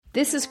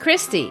This is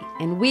Christy,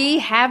 and we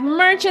have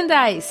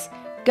merchandise.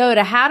 Go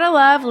to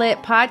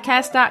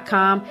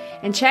howtolovelitpodcast.com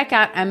and check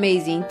out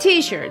amazing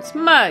t-shirts,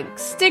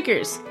 mugs,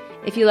 stickers.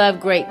 If you love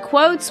great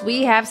quotes,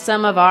 we have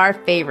some of our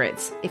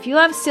favorites. If you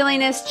love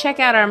silliness, check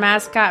out our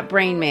mascot,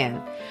 Brain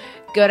Man.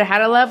 Go to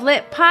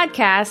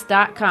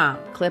howtolovelitpodcast.com,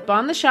 click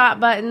on the shop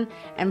button,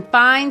 and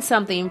find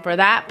something for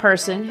that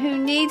person who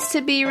needs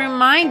to be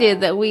reminded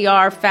that we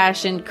are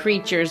fashioned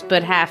creatures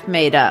but half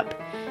made up.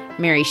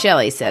 Mary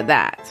Shelley said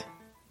that.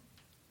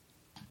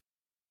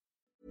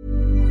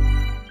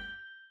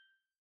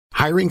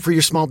 Hiring for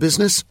your small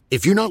business?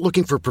 If you're not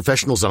looking for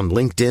professionals on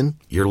LinkedIn,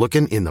 you're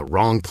looking in the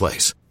wrong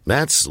place.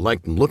 That's like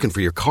looking for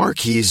your car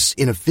keys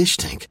in a fish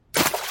tank.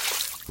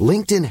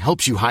 LinkedIn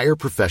helps you hire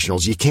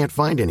professionals you can't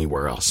find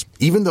anywhere else,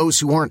 even those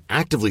who aren't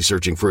actively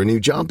searching for a new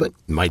job but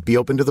might be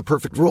open to the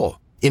perfect role.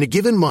 In a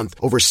given month,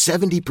 over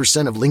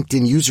 70% of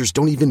LinkedIn users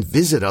don't even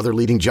visit other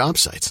leading job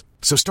sites.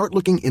 So start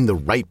looking in the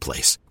right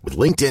place. With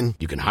LinkedIn,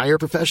 you can hire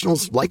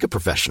professionals like a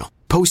professional.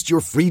 Post your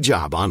free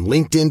job on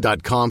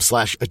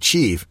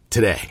linkedin.com/achieve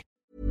today.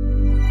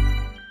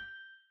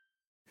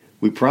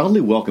 We proudly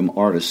welcome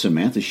artist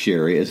Samantha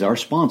Sherry as our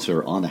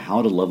sponsor on the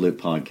How to Love Lit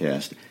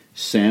podcast.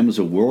 Sam is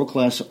a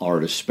world-class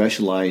artist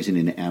specializing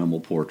in animal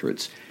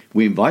portraits.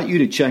 We invite you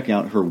to check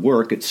out her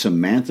work at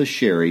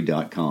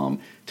samanthasherry.com.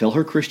 Tell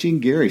her Christian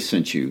Gary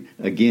sent you.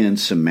 Again,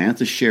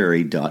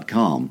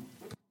 samanthasherry.com.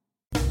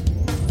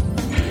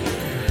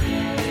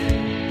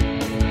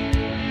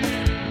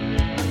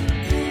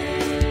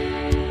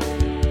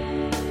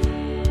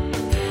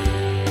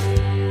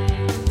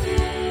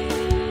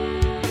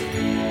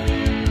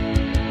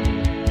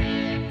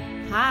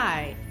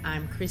 Hi,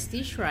 I'm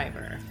Christy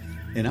Shriver.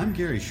 And I'm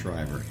Gary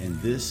Shriver, and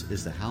this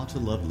is the How to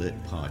Love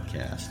Lit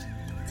podcast.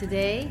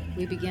 Today,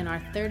 we begin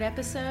our third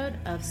episode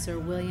of Sir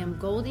William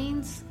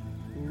Golding's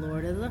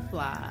Lord of the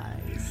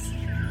Flies.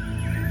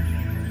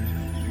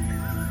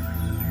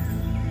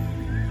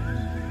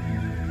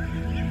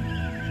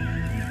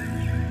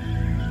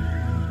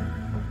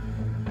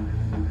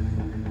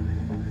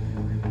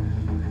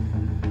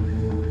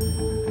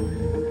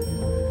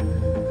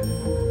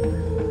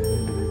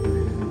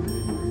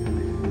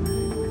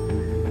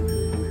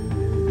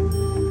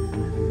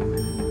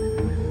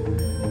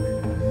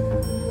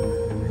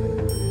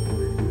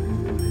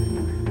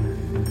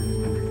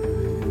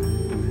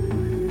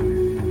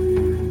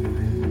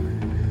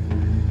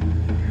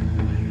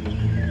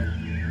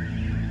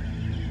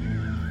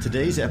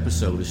 Today's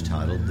episode is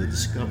titled The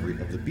Discovery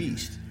of the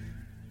Beast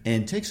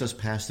and takes us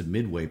past the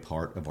midway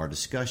part of our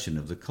discussion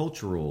of the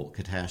cultural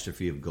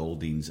catastrophe of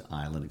Golding's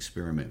Island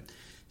experiment.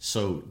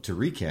 So, to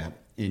recap,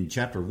 in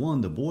Chapter 1,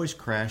 the boys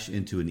crash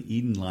into an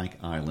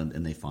Eden-like island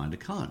and they find a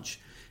conch.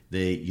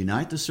 They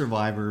unite the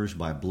survivors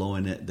by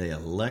blowing it, they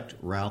elect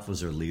Ralph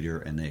as their leader,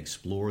 and they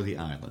explore the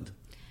island.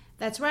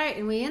 That's right,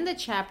 and we end the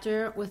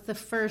chapter with the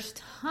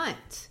first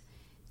hunt.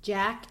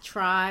 Jack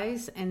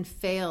tries and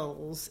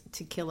fails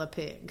to kill a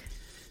pig.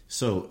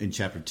 So, in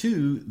Chapter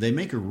 2, they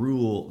make a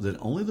rule that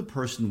only the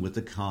person with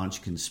the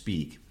conch can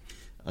speak.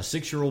 A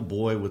 6-year-old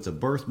boy with a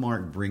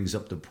birthmark brings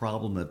up the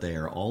problem that they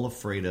are all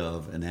afraid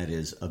of, and that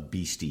is a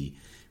beastie.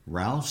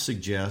 Ralph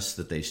suggests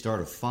that they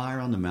start a fire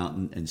on the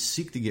mountain and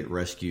seek to get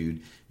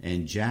rescued,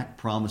 and Jack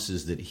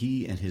promises that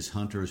he and his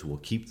hunters will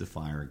keep the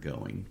fire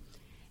going.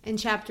 In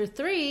Chapter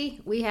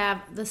 3, we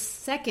have the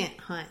second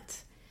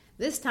hunt.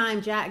 This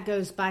time, Jack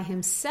goes by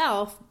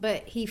himself,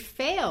 but he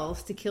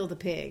fails to kill the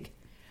pig.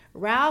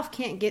 Ralph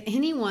can't get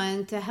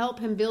anyone to help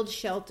him build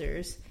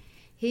shelters.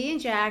 He and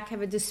Jack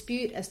have a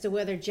dispute as to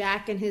whether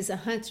Jack and his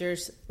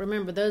hunters,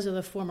 remember those are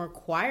the former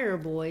choir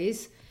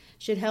boys,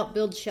 should help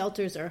build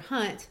shelters or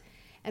hunt.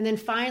 And then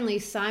finally,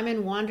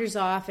 Simon wanders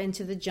off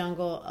into the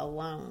jungle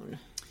alone.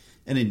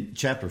 And in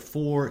Chapter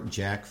 4,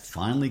 Jack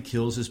finally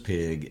kills his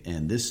pig,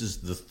 and this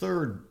is the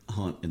third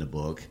hunt in the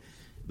book.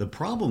 The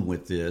problem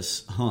with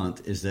this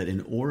hunt is that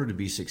in order to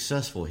be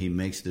successful, he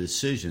makes the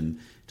decision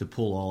to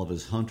pull all of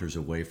his hunters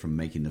away from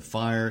making the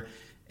fire.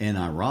 And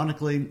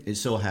ironically, it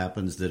so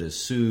happens that as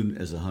soon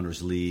as the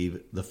hunters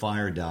leave, the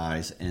fire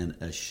dies and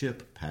a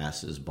ship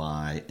passes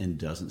by and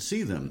doesn't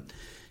see them.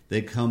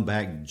 They come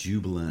back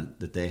jubilant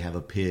that they have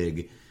a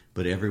pig,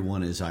 but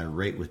everyone is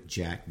irate with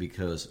Jack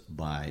because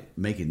by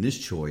making this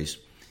choice,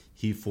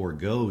 he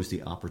forgoes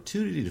the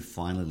opportunity to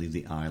finally leave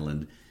the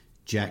island.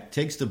 Jack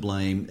takes the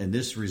blame, and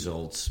this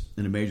results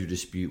in a major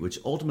dispute, which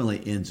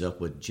ultimately ends up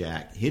with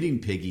Jack hitting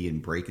Piggy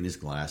and breaking his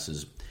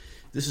glasses.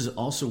 This is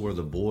also where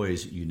the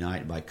boys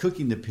unite by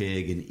cooking the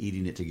pig and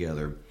eating it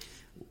together,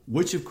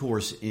 which of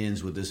course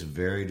ends with this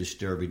very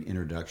disturbing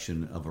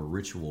introduction of a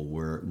ritual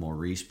where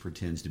Maurice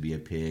pretends to be a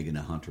pig and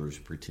the hunters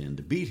pretend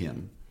to beat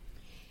him.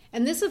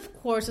 And this, of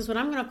course, is what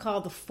I'm going to call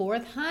the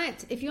fourth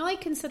hunt. If you only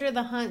consider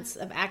the hunts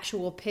of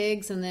actual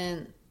pigs and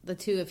then the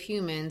two of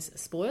humans,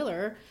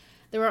 spoiler,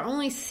 there are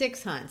only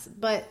 6 hunts.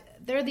 But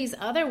there are these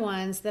other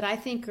ones that I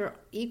think are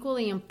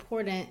equally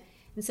important.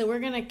 And so we're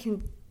going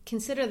to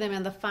consider them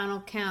in the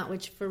final count,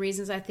 which for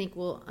reasons I think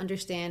we'll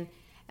understand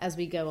as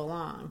we go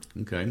along.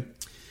 Okay.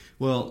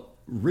 Well,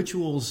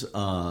 rituals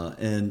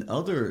and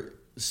other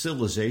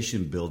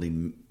civilization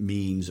building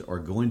means are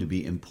going to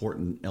be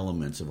important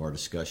elements of our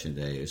discussion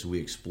today as we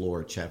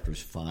explore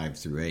chapters 5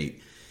 through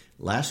 8.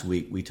 Last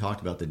week, we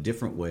talked about the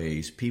different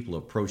ways people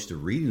approach the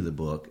reading of the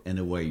book and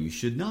the way you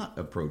should not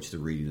approach the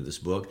reading of this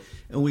book.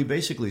 And we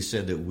basically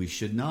said that we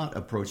should not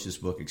approach this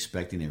book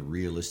expecting a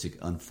realistic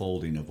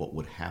unfolding of what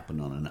would happen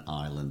on an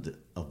island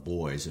of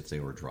boys if they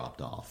were dropped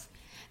off.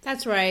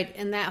 That's right.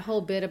 And that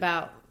whole bit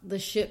about the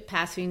ship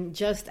passing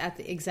just at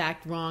the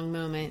exact wrong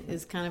moment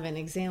is kind of an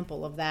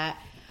example of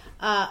that.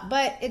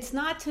 But it's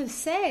not to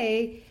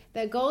say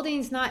that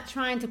Golding's not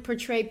trying to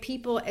portray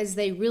people as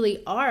they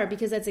really are,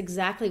 because that's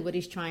exactly what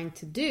he's trying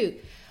to do.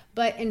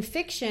 But in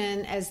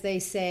fiction, as they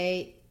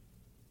say,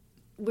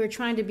 we're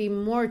trying to be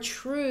more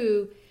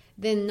true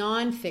than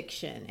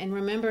nonfiction. And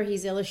remember,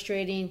 he's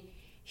illustrating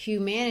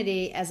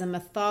humanity as a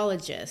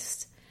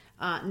mythologist,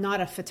 not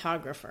a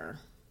photographer.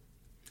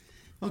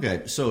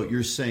 Okay, so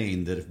you're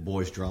saying that if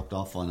boys dropped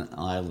off on an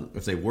island,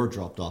 if they were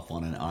dropped off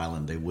on an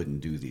island, they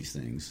wouldn't do these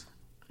things?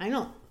 I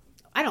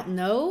don't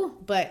know,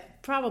 but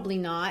probably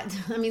not.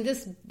 I mean,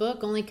 this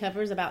book only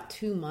covers about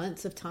 2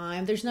 months of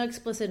time. There's no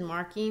explicit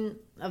marking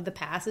of the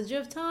passage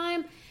of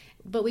time,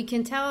 but we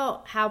can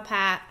tell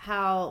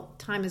how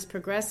time is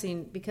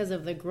progressing because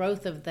of the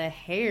growth of the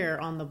hair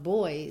on the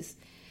boys.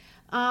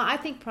 I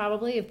think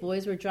probably if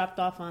boys were dropped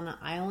off on an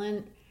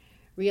island,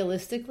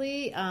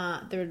 realistically,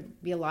 there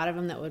would be a lot of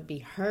them that would be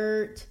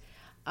hurt.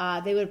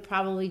 They would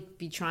probably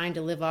be trying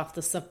to live off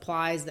the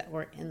supplies that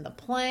were in the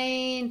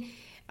plane,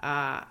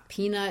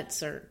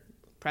 peanuts or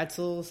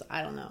pretzels,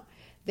 I don't know.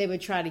 They would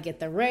try to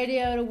get the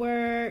radio to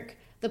work.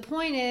 The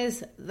point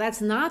is, that's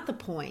not the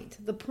point.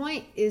 The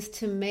point is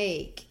to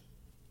make,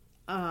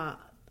 let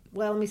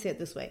me say it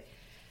this way.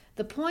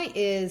 The point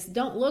is,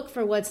 don't look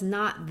for what's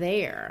not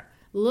there.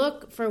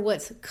 Look for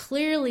what's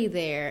clearly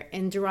there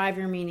and derive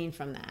your meaning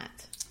from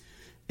that.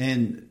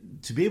 And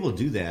to be able to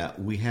do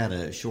that, we had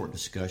a short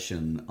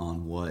discussion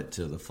on what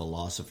the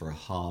philosopher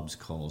Hobbes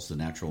calls the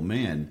natural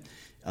man.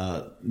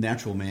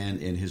 Natural man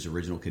in his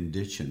original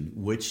condition,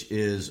 which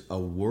is a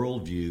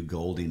worldview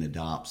Golding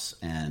adopts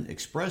and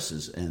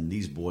expresses, and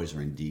these boys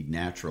are indeed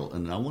natural.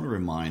 And I want to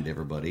remind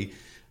everybody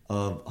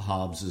of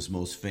Hobbes'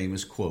 most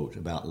famous quote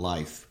about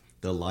life: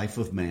 the life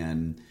of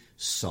man,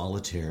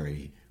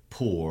 solitary,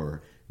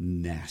 poor,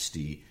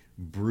 nasty,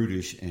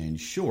 brutish, and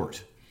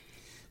short.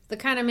 The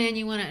kind of man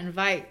you want to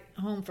invite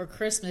home for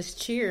Christmas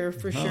cheer,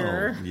 for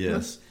sure.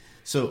 Yes.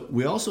 So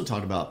we also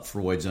talked about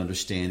Freud's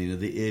understanding of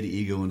the id,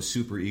 ego, and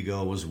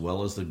superego, as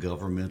well as the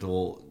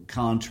governmental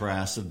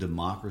contrasts of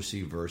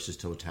democracy versus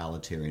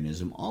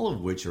totalitarianism, all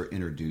of which are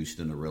introduced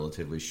in a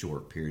relatively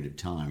short period of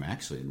time,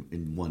 actually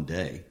in one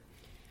day.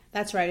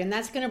 That's right. And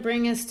that's going to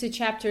bring us to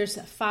chapters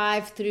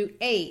 5 through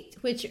 8,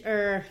 which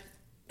are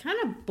kind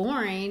of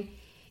boring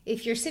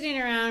if you're sitting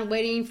around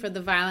waiting for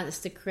the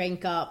violence to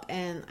crank up.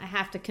 And I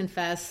have to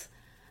confess,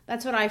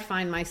 that's what I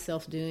find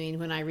myself doing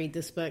when I read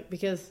this book,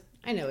 because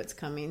I know it's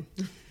coming.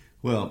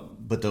 Well,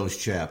 but those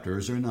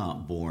chapters are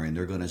not boring.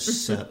 They're going to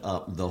set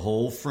up the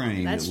whole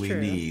frame that we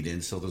need.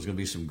 And so there's going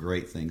to be some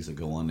great things that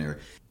go on there.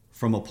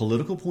 From a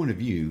political point of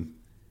view,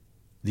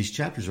 these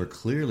chapters are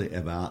clearly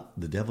about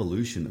the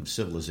devolution of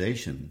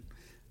civilization,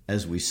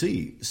 as we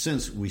see,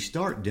 since we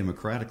start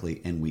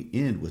democratically and we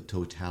end with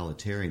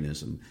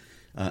totalitarianism,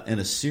 and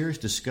a serious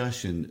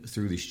discussion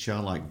through these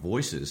childlike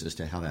voices as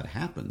to how that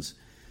happens.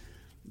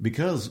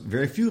 Because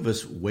very few of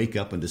us wake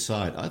up and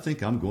decide, I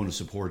think I'm going to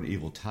support an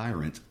evil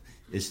tyrant.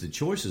 It's the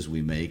choices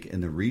we make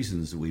and the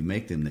reasons that we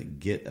make them that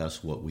get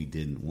us what we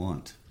didn't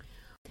want.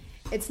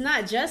 It's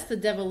not just the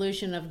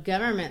devolution of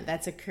government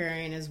that's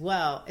occurring as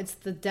well. It's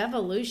the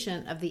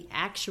devolution of the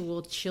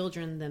actual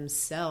children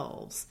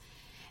themselves.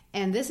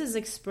 And this is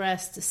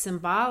expressed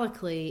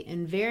symbolically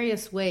in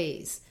various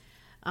ways.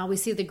 We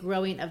see the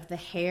growing of the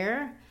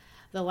hair,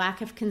 the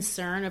lack of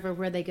concern over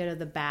where they go to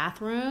the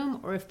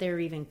bathroom or if they're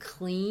even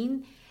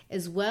clean,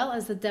 as well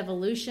as the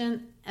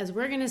devolution, as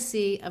we're going to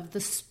see, of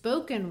the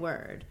spoken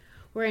word,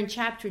 where in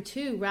chapter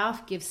 2,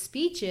 Ralph gives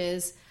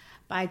speeches.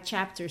 By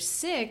chapter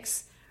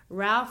 6,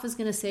 Ralph is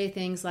going to say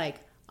things like,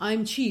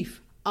 I'm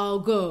chief, I'll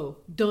go,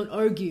 don't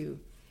argue.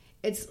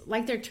 It's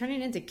like they're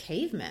turning into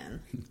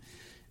cavemen.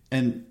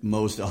 And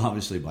most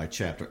obviously by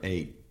chapter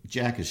 8,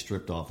 Jack has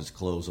stripped off his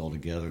clothes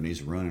altogether and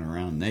he's running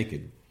around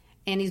naked.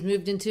 And he's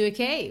moved into a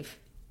cave.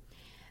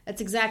 That's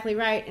exactly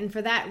right. And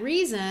for that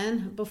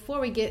reason,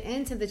 before we get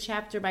into the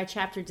chapter by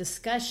chapter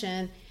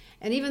discussion,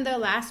 and even though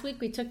last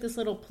week we took this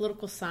little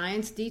political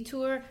science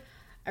detour,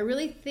 I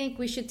really think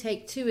we should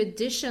take 2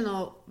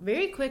 additional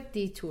very quick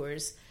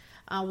detours.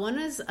 One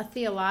is a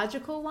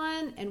theological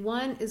one, and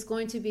one is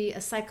going to be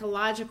a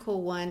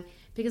psychological one,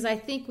 because I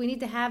think we need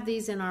to have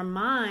these in our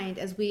mind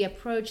as we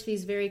approach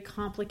these very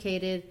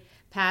complicated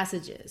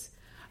passages.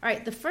 All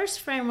right, the first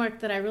framework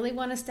that I really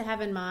want us to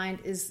have in mind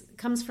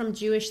comes from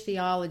Jewish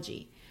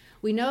theology.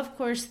 We know, of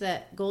course,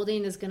 that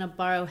Golding is going to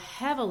borrow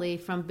heavily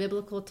from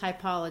biblical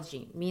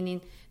typology,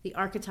 meaning the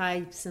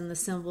archetypes and the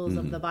symbols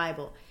of the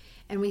Bible.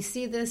 And we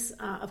see this,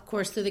 of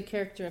course, through the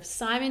character of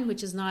Simon,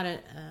 which is not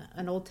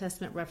an Old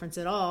Testament reference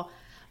at all,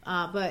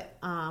 but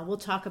we'll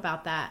talk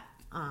about that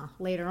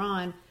later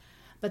on.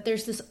 But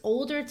there's this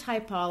older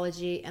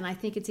typology, and I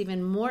think it's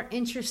even more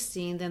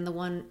interesting than the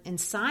one in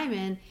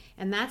Simon,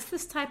 and that's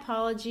this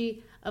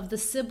typology of the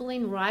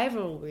sibling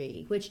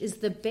rivalry, which is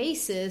the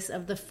basis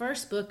of the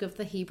first book of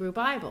the Hebrew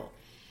Bible.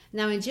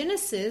 Now, in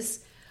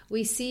Genesis,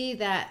 we see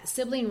that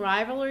sibling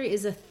rivalry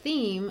is a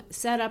theme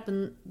set up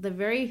in the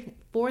very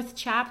 4th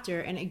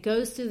chapter, and it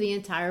goes through the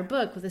entire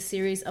book with a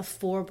series of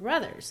 4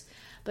 brothers.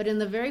 But in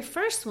the very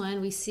first one,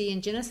 we see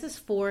in Genesis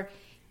 4,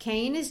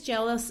 Cain is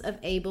jealous of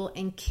Abel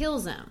and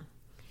kills him.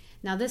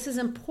 Now, this is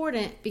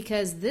important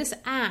because this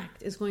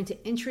act is going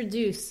to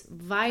introduce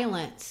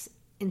violence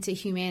into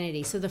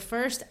humanity. So the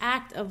first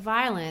act of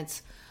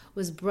violence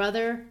was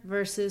brother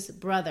versus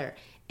brother.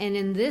 And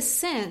in this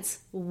sense,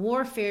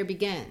 warfare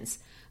begins.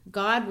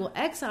 God will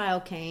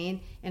exile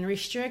Cain and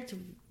restrict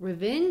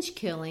revenge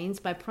killings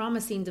by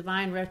promising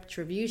divine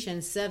retribution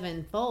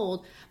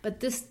 7-fold,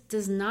 but this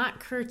does not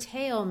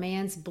curtail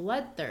man's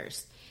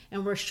bloodthirst.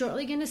 And we're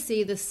shortly going to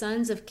see the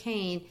sons of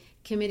Cain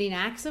committing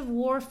acts of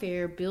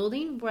warfare,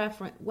 building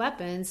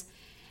weapons,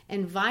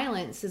 and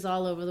violence is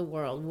all over the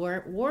world.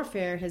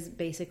 Warfare has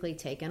basically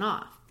taken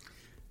off.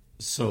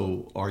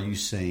 So are you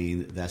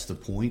saying that's the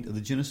point of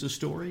the Genesis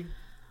story?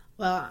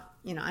 Well,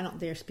 I don't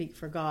dare speak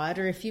for God.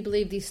 Or if you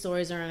believe these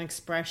stories are an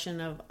expression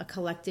of a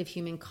collective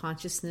human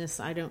consciousness,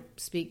 I don't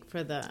speak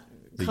for the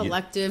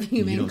collective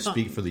human You don't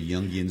speak for the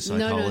Jungian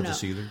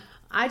psychologists either?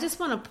 I just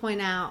want to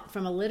point out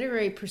from a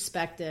literary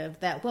perspective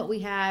that what we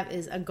have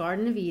is a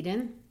Garden of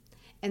Eden,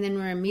 and then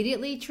we're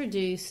immediately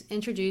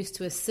introduced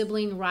to a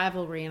sibling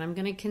rivalry, and I'm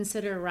going to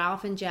consider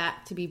Ralph and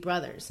Jack to be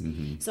brothers.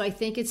 Mm-hmm. So I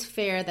think it's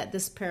fair that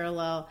this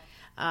parallel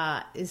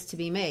is to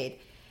be made.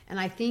 And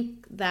I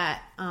think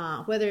that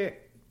whether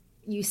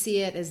you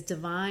see it as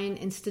divine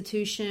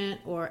institution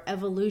or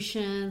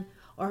evolution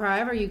or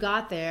however you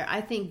got there,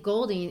 I think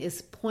Golding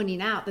is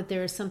pointing out that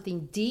there is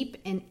something deep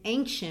and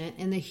ancient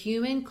in the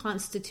human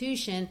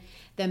constitution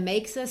that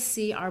makes us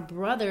see our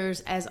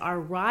brothers as our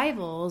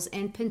rivals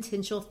and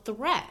potential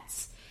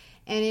threats.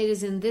 And it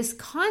is in this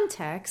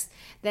context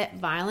that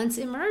violence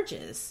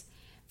emerges.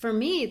 For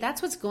me,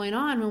 that's what's going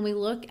on when we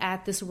look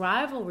at this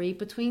rivalry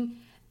between,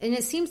 and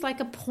it seems like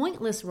a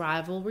pointless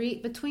rivalry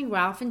between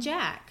Ralph and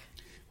Jack.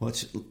 Well,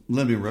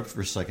 let me interrupt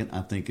for a second.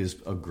 I think is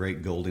a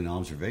great Golding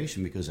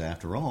observation because,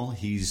 after all,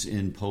 he's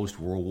in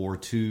post-World War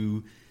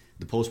II,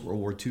 the post-World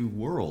War II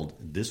world.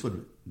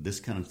 This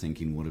kind of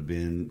thinking would have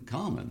been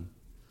common.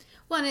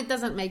 Well, and it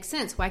doesn't make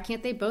sense. Why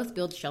can't they both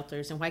build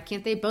shelters, and why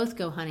can't they both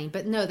go hunting?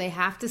 But no, they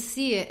have to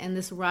see it in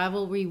this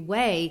rivalry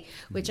way,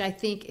 which I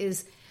think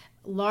is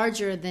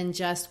larger than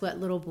just what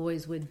little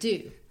boys would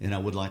do. And I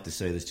would like to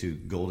say this too.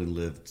 Golding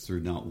lived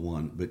through not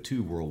one, but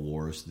 2 world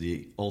wars,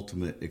 the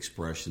ultimate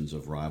expressions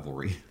of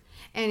rivalry.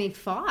 And he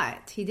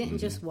fought. He didn't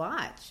just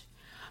watch.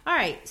 All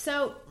right,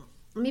 so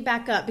let me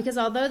back up, because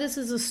although this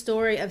is a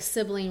story of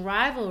sibling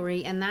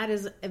rivalry, and that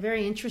is a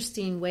very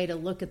interesting way to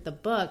look at the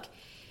book,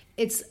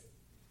 it's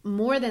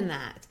more than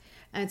that.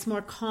 And it's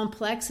more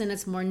complex and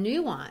it's more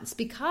nuanced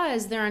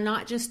because there are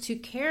not just 2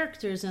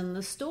 characters in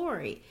the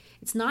story.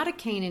 It's not a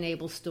Cain and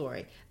Abel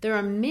story. There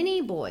are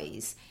many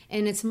boys,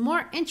 and it's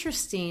more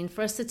interesting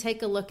for us to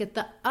take a look at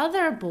the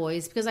other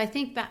boys because I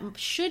think that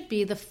should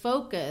be the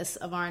focus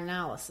of our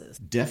analysis.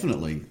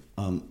 Definitely.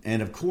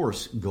 And of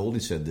course, Golding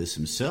said this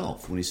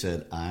himself when he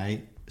said,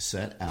 I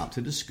set out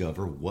to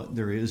discover what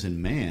there is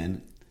in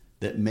man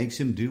that makes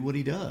him do what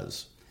he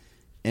does.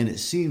 And it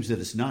seems that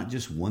it's not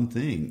just one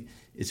thing.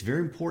 It's a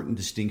very important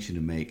distinction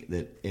to make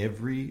that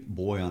every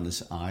boy on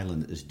this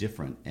island is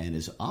different and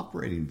is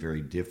operating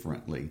very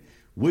differently,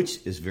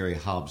 which is very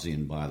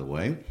Hobbesian, by the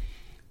way.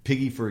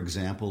 Piggy, for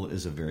example,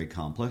 is a very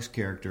complex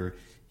character.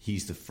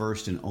 He's the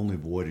first and only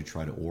boy to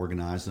try to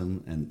organize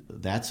them, and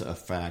that's a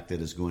fact that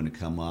is going to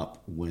come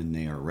up when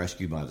they are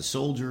rescued by the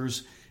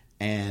soldiers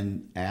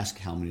and ask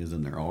how many of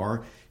them there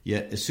are.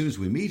 Yet, as soon as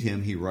we meet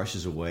him, he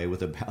rushes away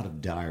with a bout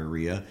of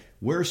diarrhea,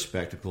 wears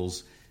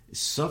spectacles,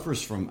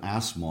 suffers from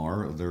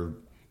asthma,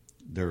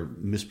 their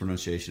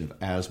mispronunciation of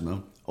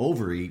asthma,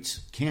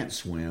 overeats, can't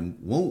swim,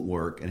 won't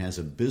work, and has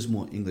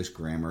abysmal English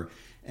grammar.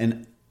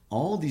 And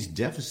all these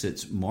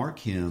deficits mark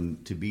him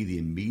to be the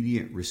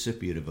immediate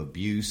recipient of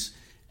abuse,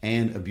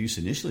 and abuse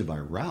initially by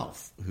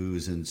Ralph, who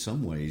is in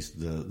some ways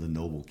the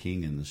noble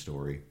king in the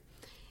story.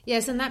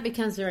 Yes, and that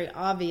becomes very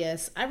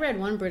obvious. I read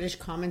one British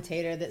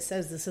commentator that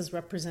says this is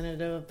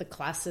representative of the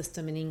class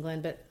system in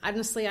England, but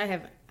honestly, I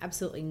have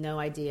absolutely no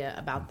idea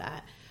about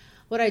that.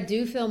 What I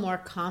do feel more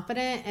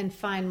confident and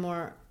find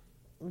more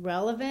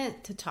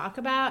relevant to talk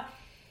about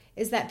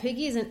is that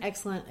Piggy is an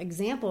excellent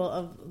example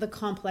of the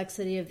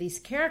complexity of these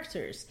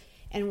characters,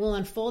 and we'll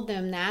unfold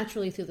them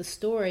naturally through the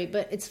story,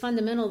 but it's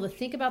fundamental to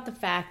think about the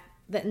fact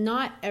that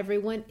not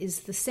everyone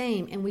is the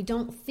same, and we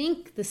don't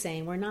think the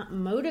same. We're not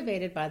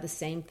motivated by the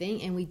same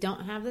thing, and we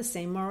don't have the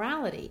same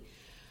morality.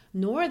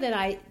 Nor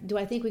do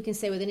I think we can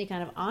say with any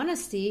kind of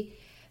honesty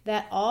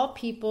that all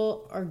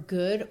people are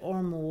good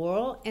or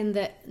moral, and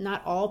that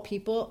not all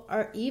people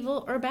are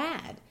evil or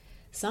bad.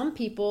 Some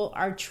people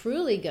are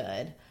truly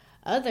good,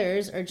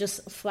 Others are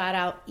just flat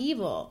out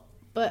evil.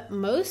 But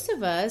most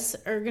of us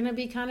are going to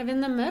be kind of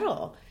in the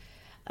middle.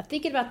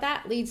 Thinking about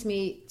that leads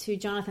me to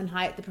Jonathan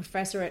Haidt, the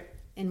professor at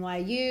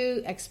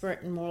NYU,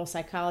 expert in moral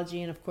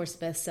psychology, and of course,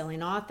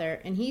 best-selling author.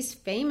 And he's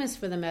famous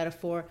for the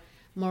metaphor,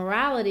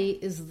 morality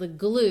is the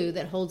glue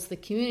that holds the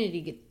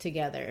community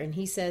together. And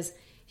he says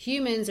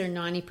humans are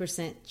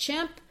 90%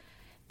 chimp,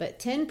 but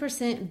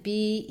 10%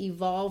 bee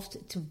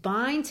evolved to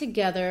bind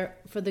together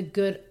for the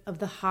good of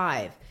the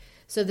hive.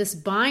 So this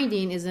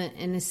binding is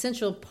an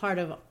essential part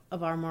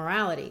of our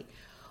morality.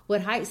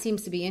 What Haidt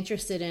seems to be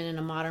interested in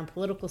a modern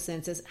political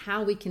sense is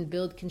how we can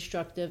build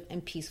constructive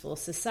and peaceful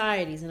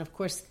societies. And of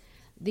course,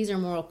 these are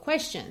moral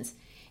questions.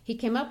 He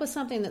came up with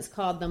something that's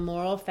called the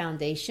moral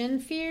foundation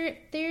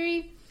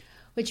theory,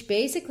 which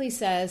basically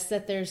says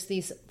that there's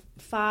these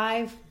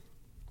 5,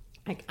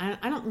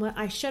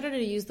 I shudder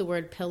to use the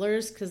word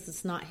pillars because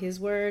it's not his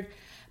word,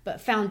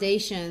 but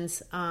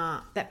foundations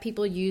that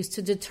people use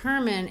to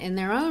determine in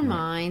their own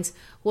minds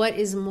what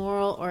is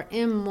moral or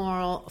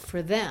immoral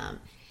for them.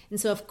 And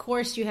so, of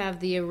course, you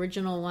have the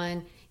original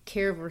one,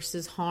 care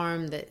versus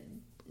harm, that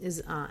is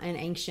an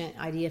ancient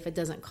idea. If it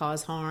doesn't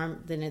cause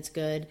harm, then it's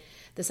good.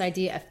 This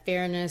idea of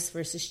fairness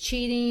versus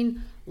cheating,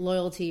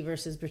 loyalty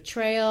versus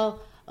betrayal,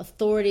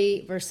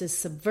 authority versus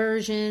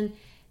subversion,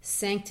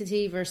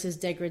 sanctity versus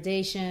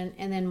degradation,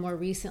 and then more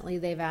recently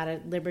they've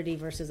added liberty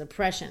versus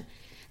oppression.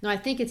 Now, I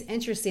think it's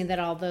interesting that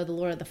although The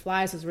Lord of the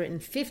Flies was written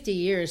 50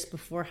 years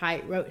before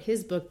Haidt wrote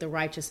his book, The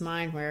Righteous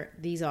Mind, where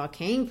these all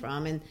came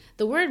from, and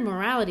the word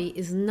morality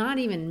is not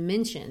even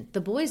mentioned.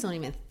 The boys don't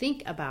even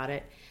think about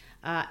it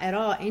at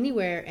all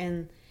anywhere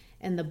in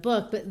the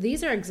book, but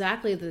these are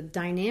exactly the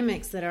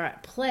dynamics that are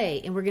at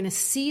play, and we're going to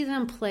see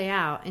them play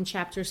out in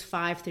chapters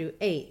 5 through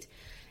 8.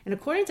 And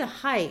according to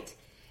Haidt,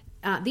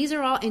 these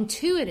are all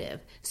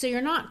intuitive. So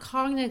you're not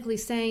cognitively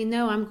saying,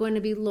 no, I'm going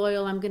to be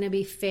loyal, I'm going to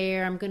be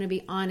fair, I'm going to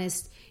be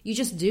honest. You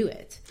just do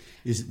it.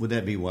 Would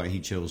that be why he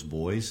chose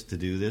boys to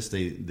do this?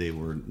 They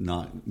were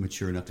not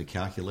mature enough to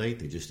calculate.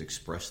 They just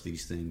express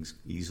these things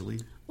easily.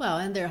 Well,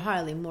 and they're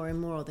highly more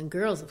immoral than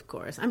girls, of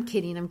course. I'm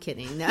kidding.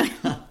 No.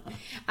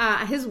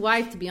 His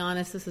wife, to be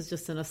honest, this is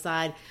just an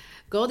aside,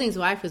 Golding's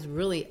wife was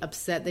really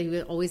upset that he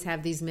would always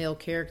have these male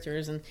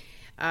characters, and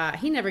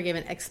he never gave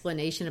an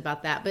explanation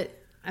about that. But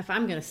if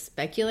I'm going to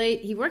speculate,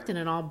 he worked in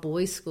an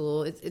all-boys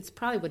school. It's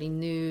probably what he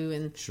knew.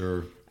 And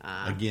sure.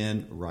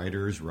 Again,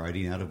 writers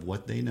writing out of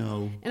what they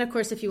know. And, of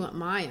course, if you want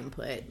my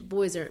input,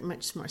 boys are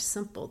much more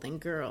simple than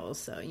girls.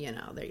 So, you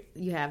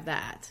have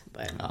that.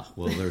 But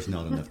well, there's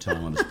not enough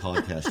time on this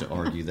podcast to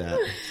argue that.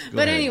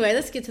 But anyway,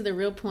 let's get to the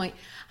real point.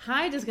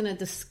 Haidt is going to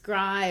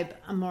describe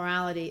a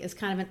morality as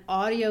kind of an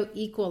audio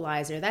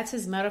equalizer. That's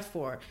his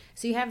metaphor.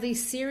 So you have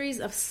these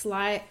series of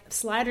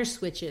slider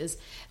switches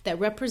that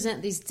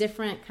represent these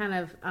different kind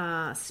of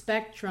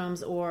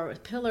spectrums or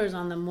pillars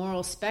on the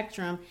moral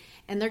spectrum.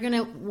 And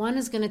one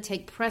is going to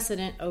take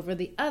precedent over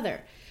the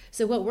other.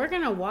 So what we're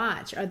going to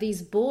watch are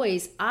these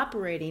boys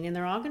operating, and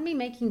they're all going to be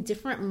making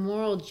different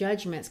moral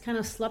judgments, kind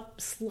of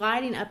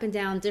sliding up and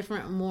down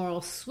different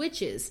moral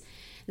switches.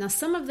 Now,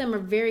 some of them are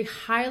very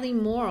highly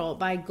moral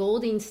by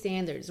Golding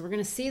standards. We're going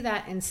to see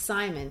that in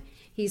Simon.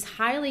 He's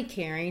highly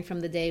caring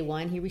from the day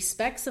one. He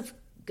respects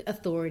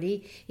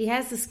authority. He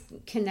has this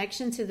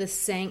connection to the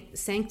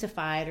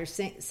sanctified or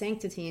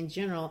sanctity in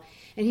general,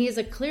 and he is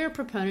a clear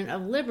proponent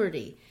of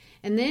liberty.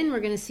 And then we're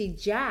going to see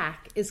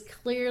Jack is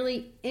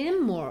clearly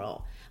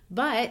immoral.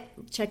 But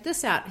check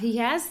this out. He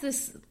has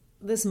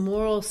this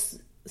moral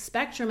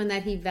spectrum in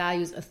that he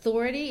values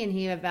authority and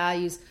he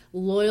values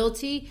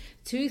loyalty,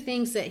 two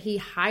things that he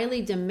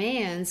highly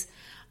demands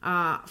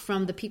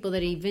from the people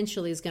that he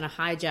eventually is going to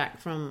hijack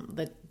from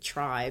the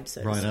tribe,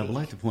 so to speak. I would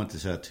like to point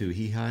this out, too.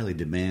 He highly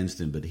demands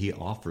them, but he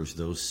offers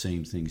those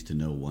same things to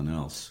no one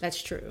else.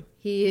 That's true.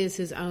 He is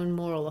his own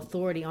moral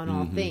authority on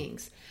all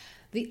things.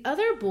 The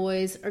other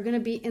boys are going to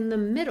be in the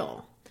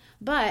middle.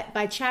 But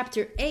by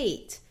chapter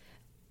 8,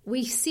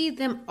 we see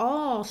them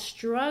all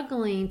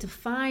struggling to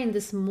find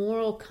this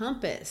moral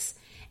compass.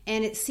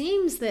 And it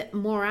seems that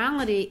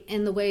morality,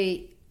 in the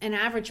way an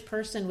average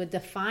person would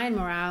define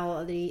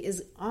morality,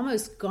 is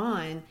almost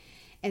gone,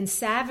 and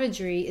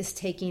savagery is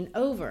taking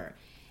over.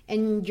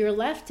 And you're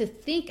left to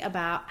think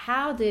about,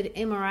 how did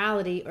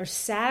immorality or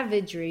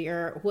savagery,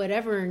 or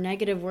whatever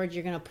negative word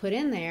you're going to put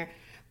in there,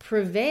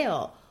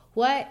 prevail?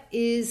 What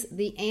is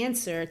the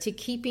answer to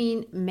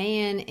keeping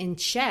man in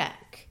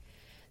check?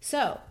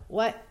 So,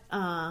 what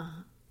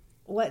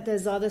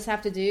does all this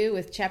have to do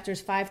with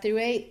chapters 5 through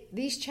 8?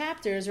 These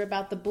chapters are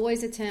about the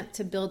boys' attempt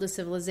to build a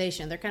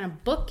civilization. They're kind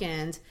of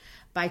bookend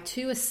by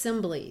two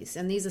assemblies,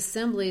 and these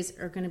assemblies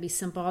are going to be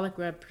symbolic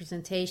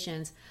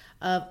representations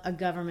of a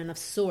government of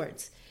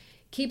sorts.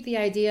 Keep the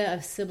idea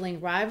of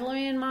sibling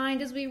rivalry in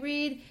mind as we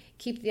read.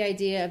 Keep the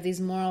idea of these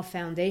moral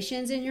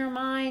foundations in your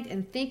mind,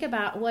 and think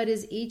about what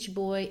is each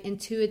boy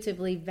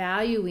intuitively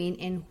valuing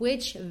and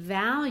which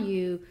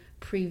value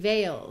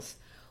prevails.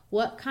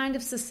 What kind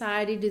of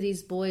society do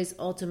these boys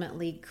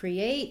ultimately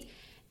create?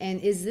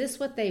 And is this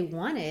what they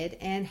wanted?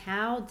 And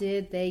how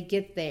did they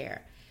get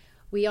there?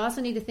 We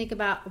also need to think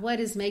about what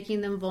is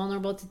making them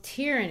vulnerable to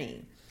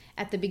tyranny.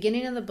 At the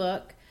beginning of the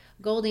book,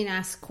 Golding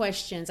asks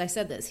questions. I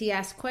said this. He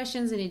asks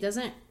questions and he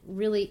doesn't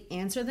really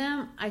answer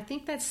them. I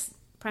think that's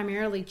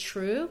primarily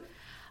true.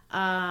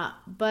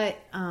 But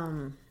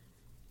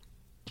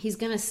he's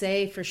going to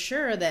say for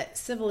sure that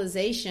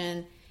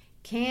civilization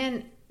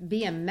can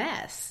be a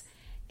mess.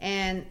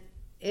 And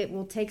it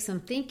will take some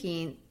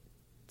thinking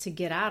to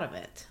get out of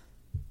it.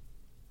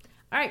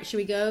 All right, should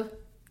we go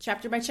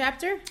chapter by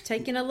chapter,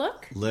 taking a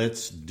look?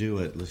 Let's do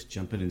it. Let's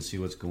jump in and see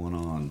what's going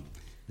on.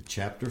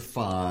 Chapter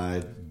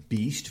 5,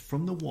 Beast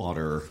from the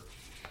Water.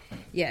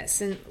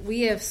 Yes, and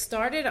we have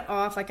started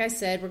off, like I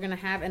said, we're going to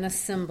have an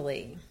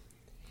assembly.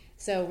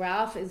 So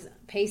Ralph is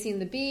pacing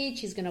the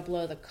beach. He's going to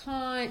blow the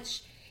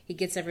conch. He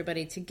gets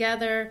everybody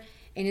together,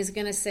 and he's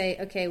going to say,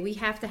 okay, we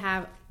have to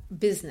have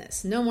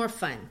business. No more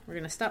fun. We're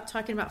going to stop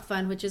talking about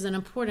fun, which is an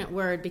important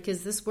word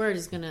because this word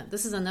is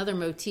this is another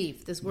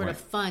motif. This word of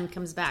fun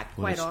comes back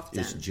quite often.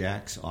 It's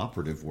Jack's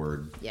operative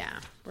word. Yeah,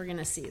 we're going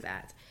to see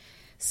that.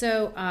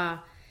 So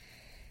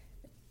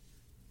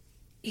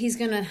he's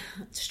going to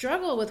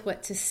struggle with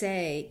what to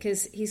say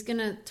because he's going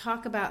to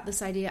talk about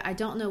this idea. I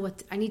don't know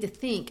what I need to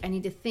think. And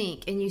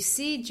you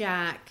see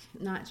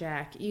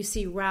you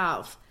see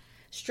Ralph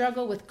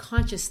struggle with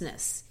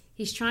consciousness.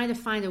 He's trying to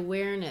find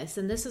awareness.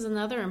 And this is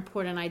another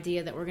important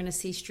idea that we're going to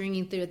see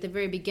stringing through. At the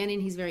very beginning,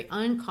 he's very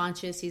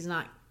unconscious. He's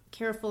not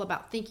careful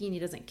about thinking. He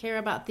doesn't care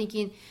about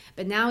thinking.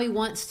 But now he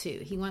wants to.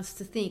 He wants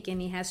to think,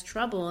 and he has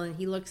trouble. And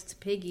he looks to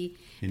Piggy.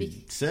 And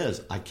he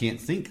says, I can't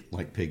think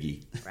like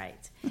Piggy.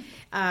 Right.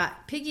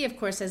 Piggy, of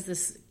course, has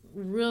this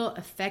real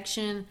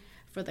affection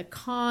for the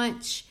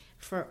conch,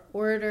 for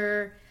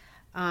order.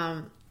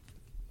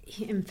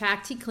 In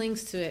fact, he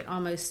clings to it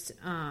almost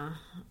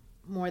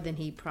more than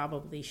he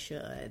probably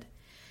should.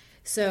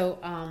 So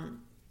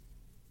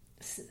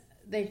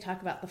they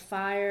talk about the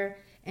fire,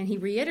 and he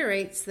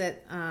reiterates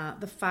that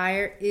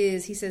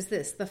he says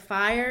this, the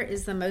fire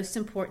is the most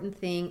important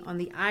thing on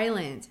the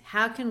island.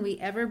 How can we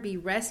ever be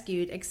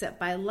rescued except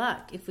by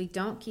luck if we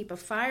don't keep a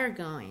fire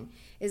going?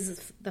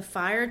 Is the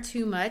fire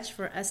too much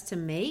for us to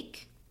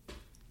make?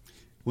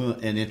 Well,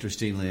 and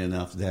interestingly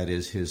enough, that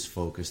is his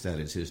focus, that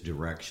is his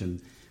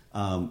direction.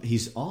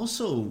 He's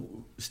also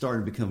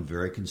starting to become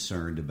very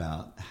concerned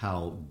about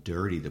how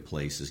dirty the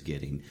place is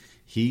getting.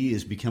 He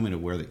is becoming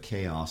aware that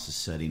chaos is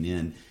setting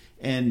in,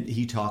 and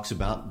he talks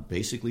about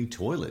basically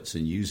toilets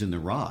and using the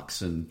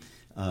rocks, and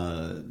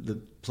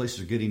the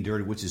places are getting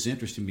dirty, which is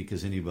interesting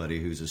because anybody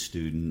who's a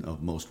student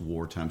of most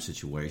wartime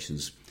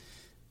situations,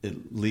 at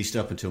least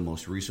up until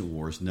most recent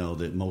wars, know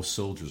that most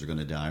soldiers are going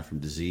to die from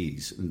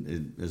disease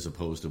as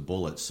opposed to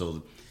bullets.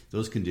 So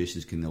those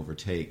conditions can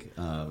overtake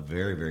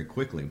very, very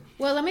quickly.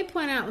 Well, let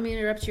me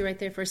interrupt you right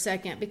there for a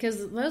second,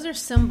 because those are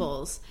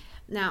symbols.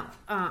 Now,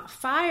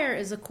 fire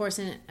is, of course,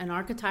 an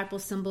archetypal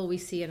symbol. We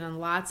see it in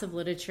lots of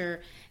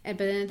literature.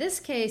 But in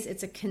this case,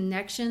 it's a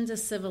connection to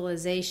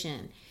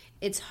civilization.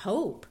 It's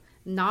hope,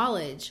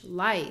 knowledge,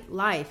 light,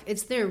 life.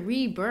 It's their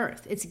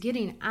rebirth. It's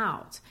getting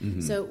out.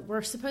 Mm-hmm. So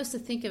we're supposed to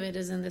think of it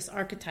as in this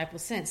archetypal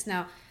sense.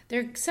 Now,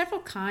 there are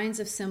several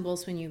kinds of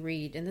symbols when you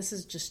read, and this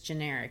is just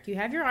generic. You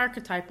have your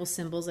archetypal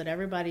symbols that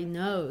everybody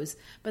knows,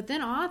 but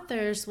then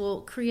authors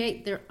will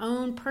create their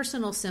own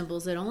personal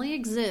symbols that only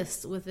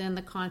exist within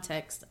the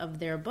context of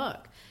their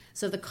book.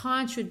 So the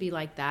conch would be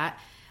like that.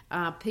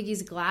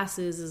 Piggy's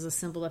glasses is a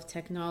symbol of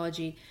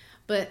technology.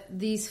 But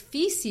these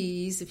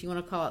feces, if you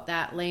want to call it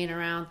that, laying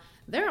around,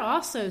 they're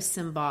also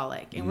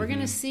symbolic. And we're going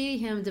to see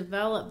him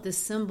develop this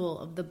symbol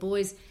of the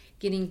boys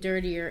getting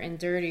dirtier and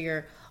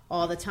dirtier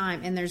all the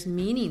time, and there's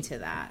meaning to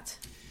that.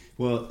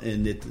 Well,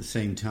 and at the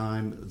same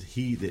time,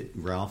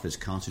 Ralph is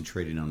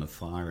concentrating on the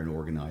fire and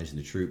organizing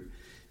the troop.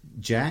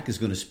 Jack is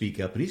going to speak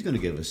up, and he's going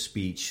to give a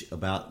speech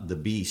about the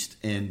beast.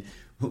 And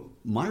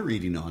my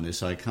reading on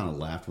this, I kind of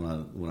laughed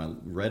when I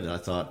read it. I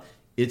thought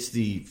it's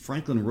the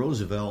Franklin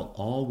Roosevelt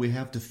 "all we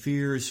have to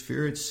fear is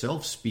fear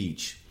itself"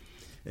 speech.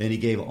 And he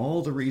gave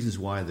all the reasons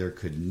why there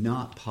could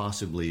not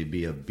possibly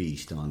be a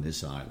beast on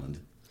this island.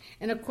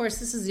 And, of course,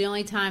 this is the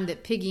only time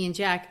that Piggy and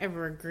Jack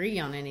ever agree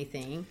on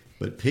anything.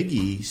 But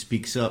Piggy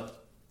speaks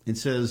up and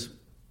says,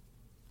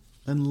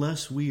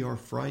 unless we are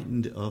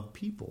frightened of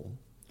people.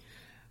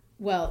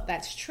 Well,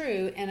 that's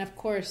true. And, of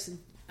course,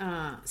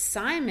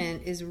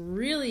 Simon is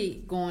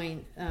really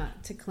going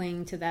to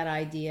cling to that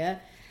idea.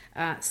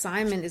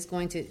 Simon is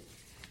going to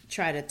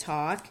try to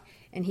talk,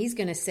 and he's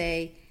going to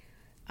say,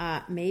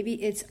 maybe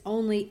it's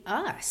only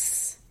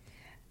us.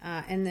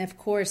 And, of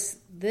course,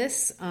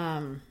 this...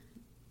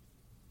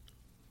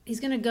 he's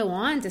going to go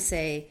on to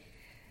say,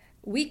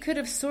 we could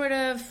have sort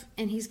of,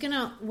 and he's going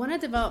to want to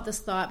develop this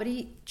thought, but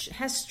he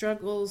has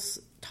struggles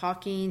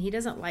talking. He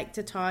doesn't like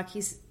to talk.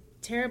 He's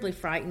terribly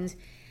frightened.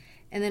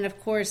 And then, of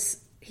course,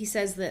 he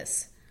says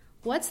this,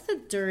 what's the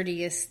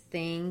dirtiest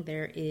thing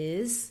there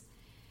is,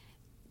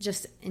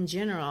 just in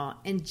general?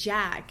 And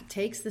Jack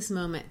takes this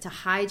moment to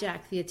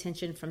hijack the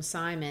attention from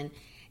Simon,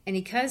 and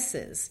he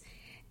cusses.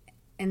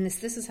 And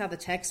this is how the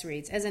text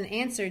reads. As an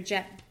answer,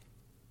 Jack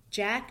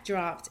Jack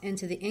dropped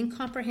into the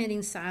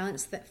incomprehending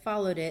silence that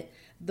followed it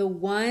the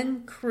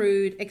one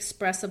crude,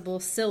 expressible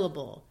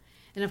syllable.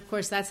 And of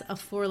course, that's a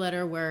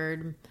 4-letter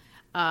word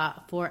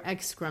for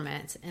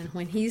excrement. And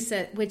when he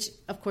said, which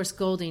of course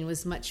Golding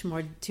was much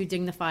more too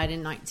dignified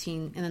in the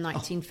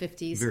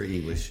 1950s, very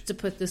English, to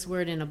put this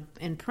word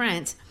in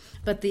print.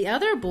 But the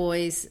other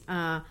boys,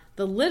 the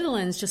little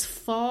ones, just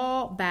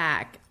fall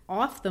back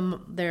off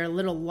their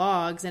little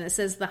logs, and it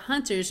says the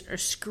hunters are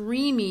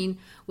screaming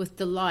with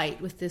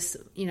delight with this,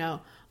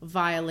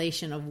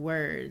 violation of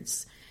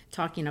words,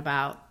 talking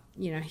about,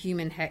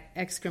 human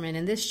excrement.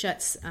 And this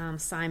shuts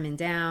Simon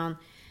down.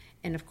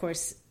 And of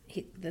course,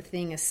 the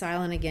thing is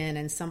silent again,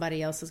 and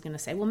somebody else is going to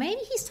say, well,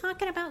 maybe he's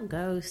talking about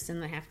ghosts,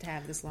 and they have to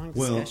have this long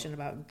discussion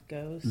about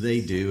ghosts.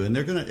 They do, and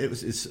they're going to,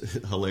 it's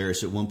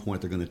hilarious. At one point,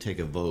 they're going to take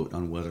a vote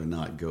on whether or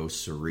not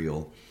ghosts are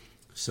real.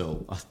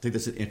 So I think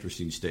that's an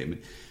interesting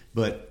statement.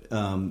 But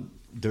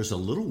there's a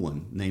little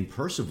one named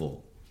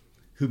Percival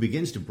who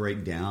begins to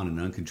break down in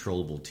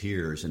uncontrollable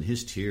tears, and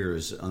his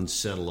tears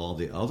unsettle all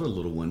the other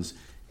little ones.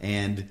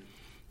 And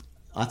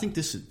I think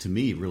this, to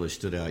me, really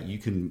stood out. You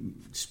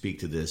can speak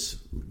to this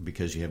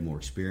because you have more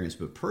experience.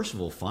 But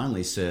Percival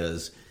finally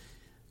says,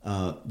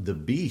 the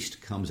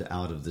beast comes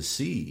out of the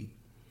sea.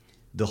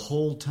 The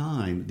whole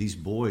time, these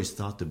boys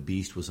thought the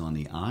beast was on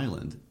the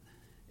island.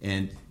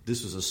 And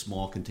this was a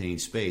small contained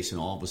space. And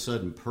all of a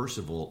sudden,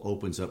 Percival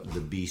opens up. The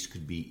beast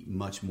could be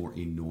much more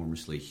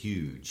enormously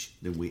huge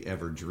than we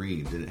ever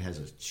dreamed. And it has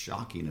a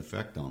shocking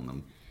effect on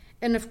them.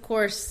 And of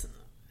course,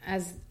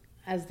 as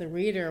the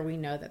reader, we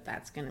know that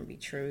that's going to be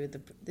true.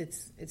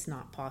 It's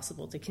not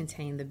possible to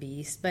contain the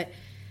beast. But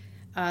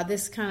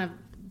this kind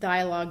of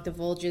dialogue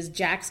divulges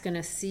Jack's going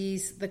to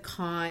seize the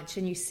conch,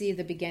 and you see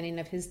the beginning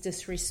of his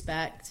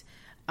disrespect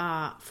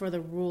for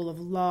the rule of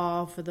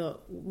law, for the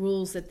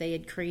rules that they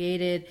had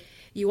created.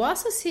 You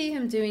also see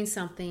him doing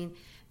something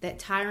that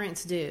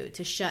tyrants do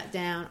to shut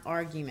down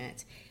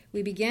argument.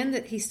 We begin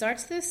that he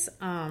starts this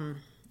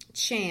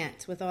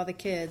chant with all the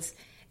kids,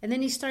 and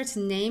then he starts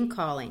name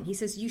calling. He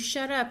says, "You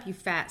shut up, you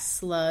fat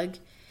slug."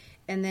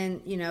 And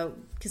then,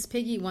 because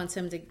Piggy wants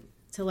him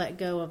to let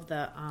go of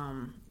the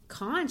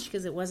conch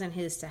because it wasn't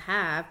his to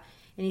have.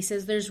 And he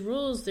says, there's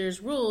rules.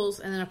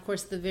 And then, of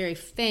course, the very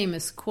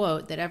famous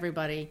quote that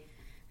everybody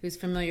who's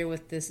familiar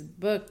with this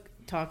book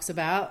talks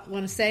about.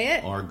 Want to say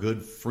it? Our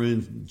good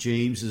friend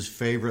James's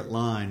favorite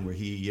line where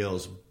he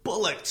yells,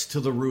 "Bullocks to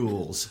the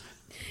rules."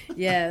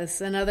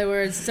 Yes. In other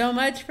words, so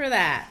much for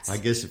that. I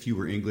guess if you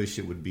were English,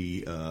 it would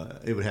be,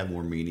 it would have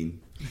more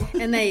meaning.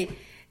 And they,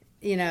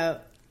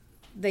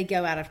 they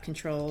go out of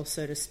control,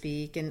 so to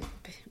speak. And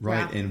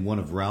right. And one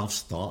of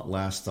Ralph's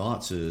last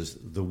thoughts is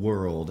the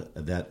world,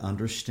 that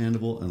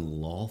understandable and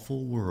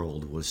lawful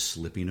world, was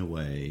slipping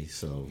away.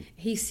 So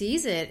he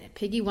sees it.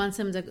 Piggy wants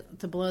him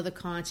to blow the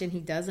conch, and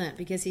he doesn't,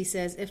 because he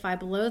says, if I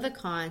blow the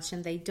conch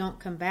and they don't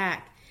come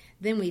back,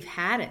 then we've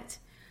had it.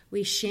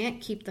 We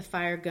shan't keep the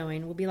fire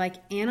going. We'll be like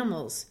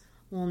animals.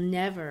 We'll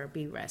never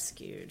be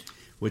rescued.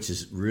 Which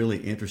is really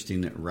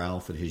interesting that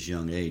Ralph, at his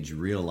young age,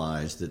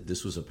 realized that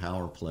this was a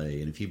power play.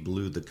 And if he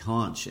blew the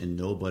conch and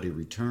nobody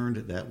returned,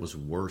 that was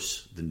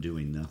worse than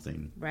doing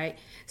nothing. Right.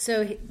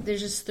 So there's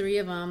just 3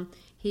 of them,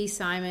 he,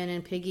 Simon,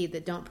 and Piggy,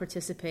 that don't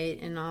participate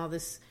in all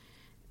this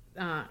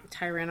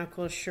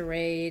tyrannical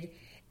charade.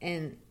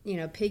 And,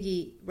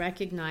 Piggy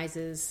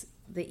recognizes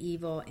the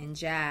evil in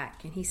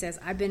Jack. And he says,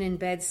 I've been in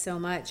bed so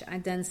much.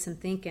 I've done some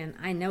thinking.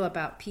 I know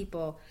about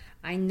people.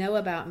 I know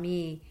about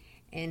me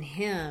and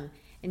him.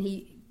 And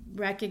he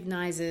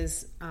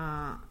recognizes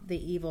the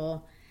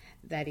evil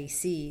that he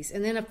sees.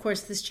 And then, of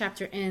course, this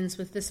chapter ends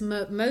with this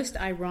most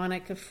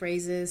ironic of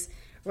phrases.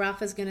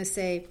 Ralph is going to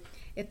say,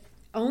 if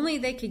only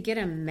they could get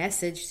a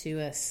message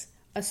to us,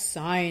 a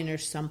sign or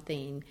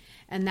something.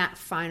 And that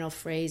final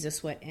phrase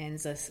is what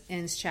ends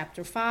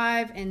chapter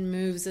 5 and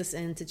moves us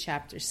into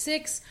chapter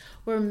 6,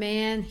 where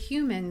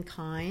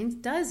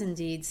humankind, does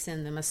indeed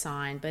send them a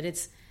sign, but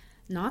it's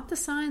not the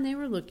sign they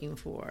were looking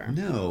for.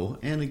 No,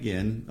 and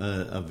again,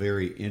 a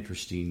very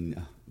interesting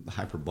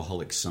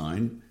hyperbolic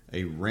sign,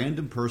 a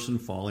random person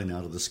falling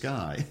out of the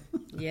sky.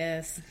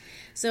 Yes.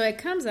 So it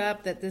comes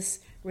up that it's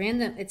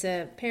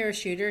a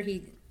parachuter.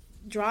 He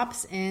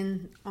drops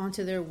in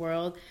onto their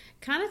world,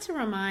 kind of to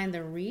remind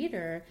the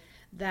reader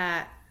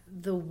that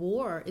the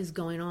war is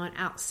going on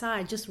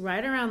outside, just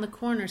right around the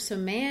corner. So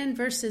man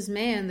versus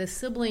man, the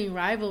sibling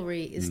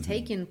rivalry is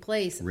taking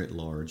place. Writ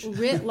large.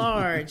 Writ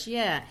large,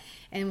 yeah.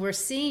 And we're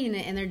seeing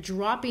it, and they're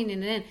dropping it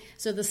in.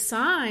 So the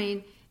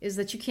sign is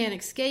that you can't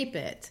escape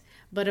it.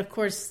 But, of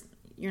course,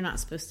 you're not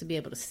supposed to be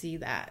able to see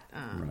that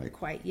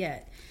quite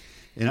yet.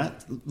 And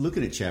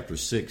looking at chapter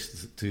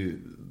 6,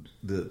 to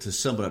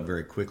sum it up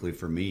very quickly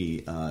for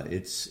me,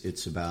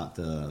 it's about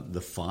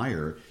the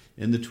fire.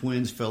 And the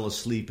twins fell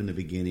asleep in the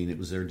beginning. It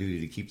was their duty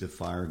to keep the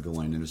fire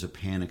going. And there's a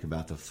panic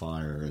about the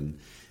fire. And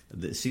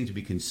it seemed to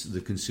be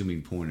the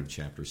consuming point of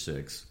chapter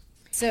 6.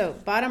 So,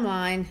 bottom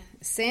line,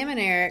 Sam and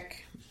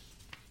Eric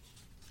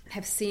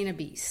have seen a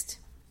beast.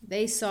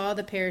 They saw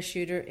the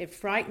parachuter. It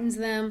frightens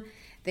them.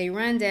 They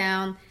run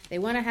down. They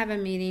want to have a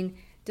meeting.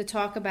 to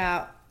talk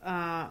about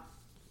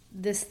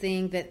this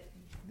thing that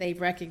they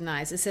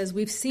recognize. It says,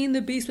 we've seen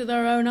the beast with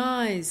our own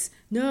eyes.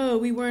 No,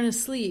 we weren't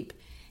asleep.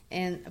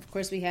 And, of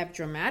course, we have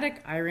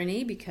dramatic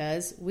irony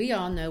because we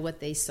all know what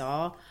they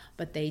saw,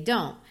 but they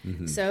don't.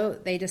 Mm-hmm. So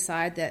they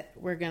decide that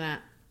we're going to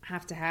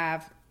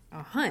have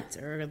a hunt,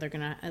 or they're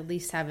going to at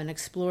least have an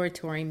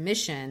exploratory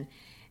mission.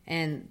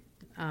 And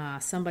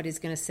somebody's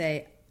going to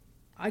say,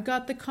 I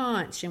got the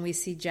conch. And we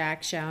see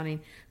Jack shouting,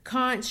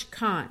 conch,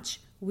 conch.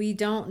 We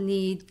don't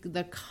need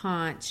the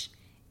conch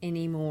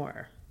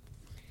anymore.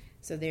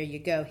 So there you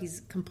go.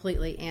 He's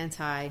completely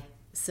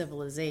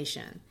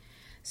anti-civilization.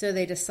 So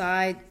they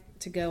decide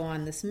to go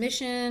on this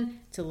mission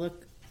to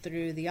look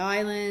through the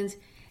island,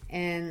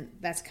 and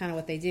that's kind of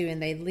what they do.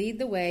 And they lead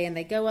the way, and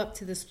they go up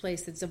to this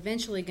place that's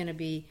eventually going to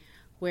be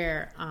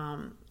where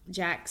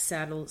Jack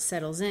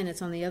settles in.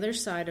 It's on the other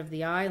side of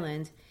the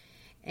island,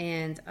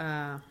 and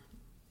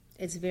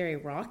it's very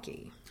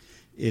rocky.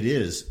 It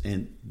is,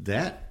 and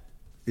that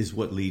is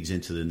what leads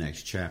into the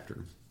next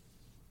chapter.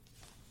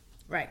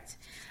 Right.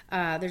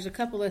 There's a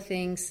couple of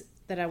things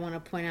that I want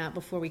to point out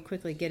before we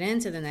quickly get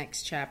into the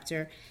next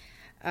chapter.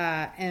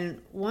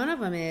 And one of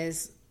them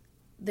is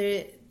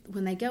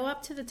when they go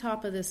up to the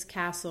top of this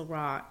castle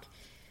rock,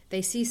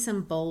 they see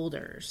some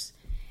boulders.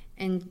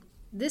 And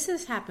this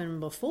has happened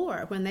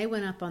before. When they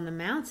went up on the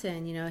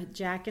mountain, you know,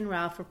 Jack and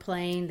Ralph were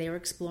playing, they were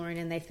exploring,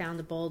 and they found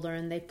a boulder,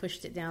 and they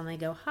pushed it down. They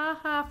go, ha,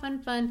 ha,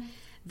 fun, fun.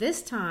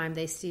 This time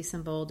they see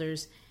some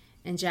boulders,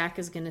 and Jack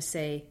is going to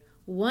say,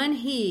 one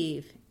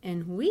heave,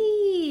 and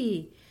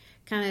whee,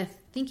 kind of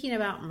thinking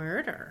about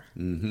murder.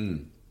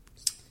 Mm-hmm.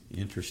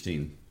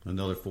 Interesting.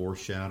 Another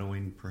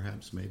foreshadowing,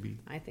 perhaps, maybe?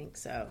 I think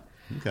so.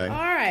 Okay. All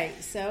right.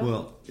 So,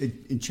 well,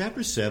 in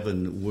Chapter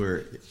 7,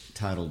 where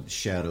titled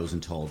Shadows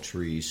and Tall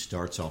Trees,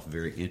 starts off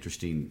very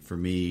interesting for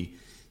me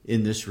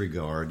in this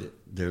regard.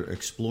 They're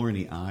exploring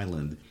the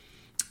island.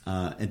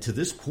 And to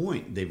this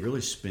point, they've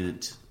really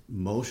spent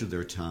most of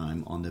their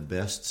time on the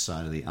best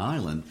side of the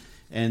island.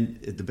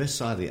 And at the best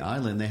side of the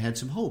island, they had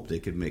some hope. They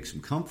could make some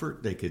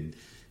comfort. They could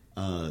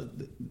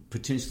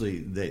potentially,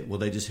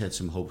 they just had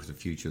some hope for the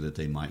future that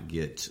they might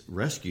get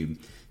rescued.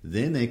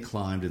 Then they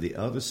climbed to the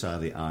other side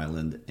of the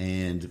island,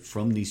 and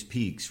from these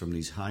peaks, from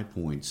these high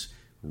points,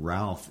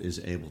 Ralph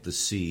is able to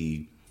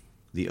see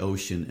the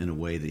ocean in a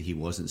way that he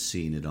wasn't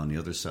seeing it on the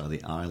other side of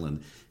the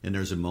island. And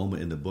there's a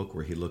moment in the book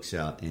where he looks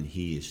out and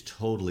he is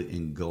totally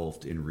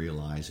engulfed in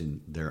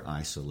realizing their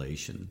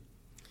isolation.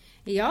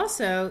 He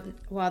also,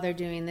 while they're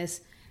doing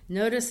this,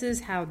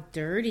 notices how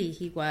dirty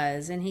he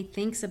was, and he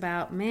thinks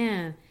about,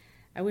 man,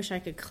 I wish I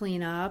could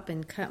clean up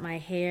and cut my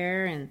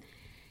hair and,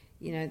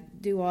 you know,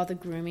 do all the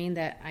grooming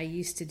that I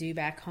used to do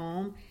back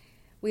home.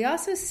 We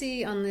also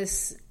see in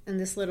this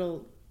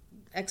little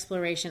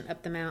exploration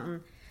up the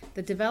mountain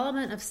the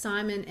development of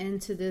Simon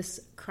into this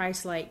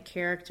Christ-like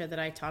character that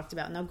I talked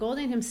about. Now,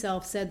 Golding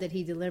himself said that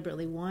he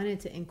deliberately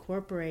wanted to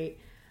incorporate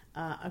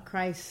a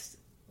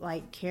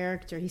Christ-like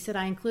character. He said,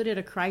 I included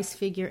a Christ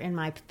figure in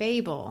my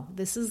fable.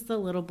 This is the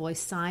little boy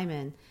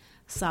Simon,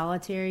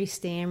 solitary,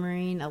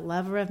 stammering, a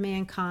lover of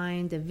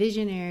mankind, a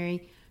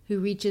visionary who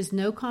reaches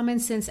no common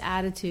sense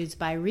attitudes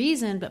by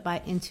reason but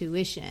by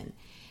intuition.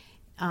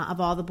 Of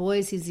all the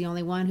boys, he's the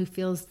only one who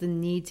feels the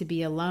need to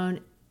be alone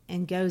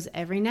and goes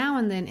every now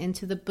and then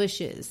into the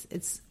bushes.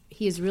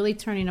 He is really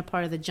turning a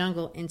part of the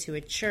jungle into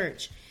a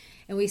church.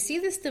 And we see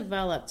this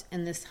developed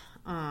in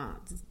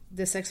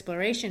this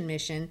exploration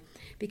mission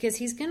because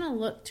he's going to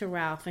look to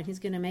Ralph and he's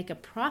going to make a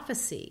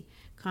prophecy,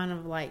 kind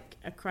of like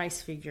a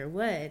Christ figure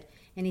would.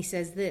 And he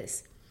says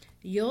this,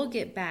 you'll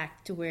get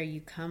back to where you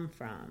come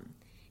from.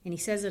 And he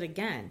says it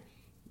again,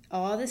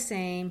 all the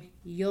same,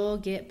 you'll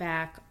get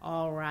back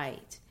all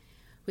right.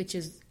 Which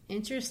is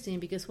interesting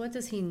because what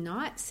does he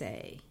not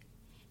say?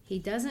 He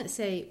doesn't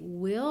say,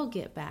 we'll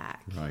get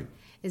back. Right.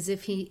 As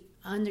if he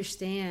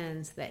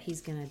understands that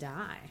he's going to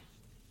die.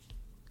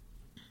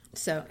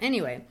 So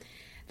anyway,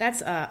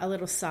 that's a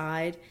little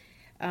side.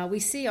 We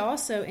see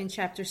also in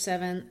Chapter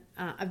 7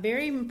 a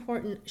very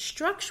important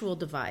structural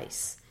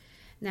device.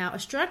 Now, a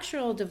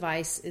structural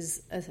device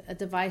is a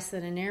device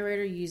that a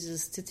narrator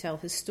uses to tell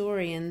his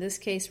story. In this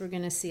case, we're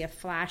going to see a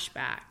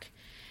flashback.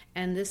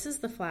 And this is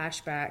the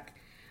flashback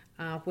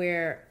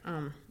where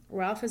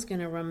Ralph is going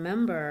to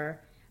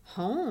remember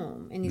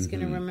home, and he's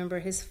going to remember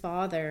his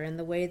father and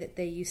the way that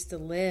they used to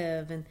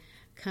live and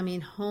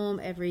coming home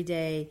every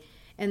day.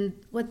 And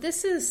what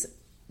this is,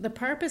 the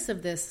purpose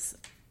of this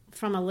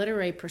from a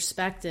literary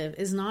perspective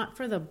is not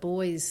for the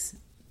boys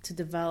to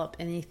develop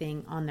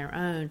anything on their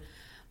own,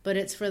 but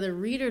it's for the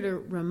reader to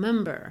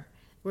remember.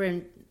 We're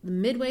in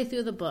midway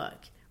through the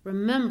book.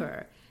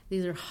 Remember,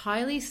 these are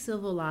highly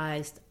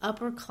civilized,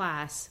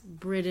 upper-class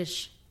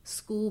British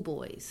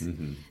schoolboys.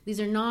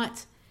 These are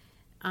not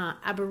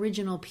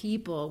Aboriginal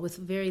people with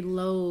very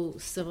low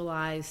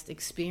civilized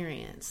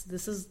experience.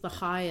 This is the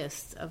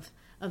highest of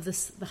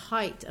the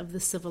height of the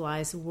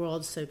civilized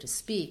world, so to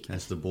speak.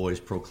 As the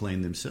boys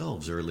proclaim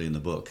themselves early in the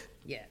book.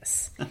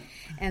 Yes.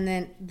 And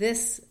then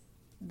this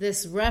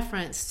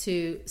reference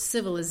to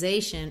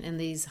civilization and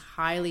these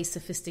highly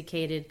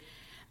sophisticated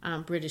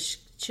British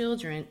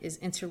children is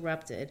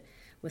interrupted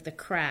with a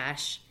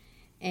crash,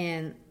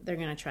 and they're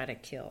going to try to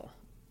kill.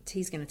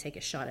 He's going to take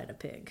a shot at a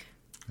pig.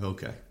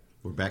 Okay.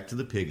 We're back to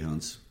the pig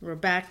hunts. We're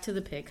back to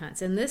the pig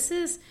hunts. And this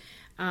is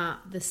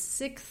the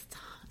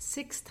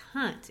sixth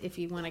hunt, if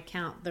you want to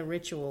count the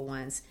ritual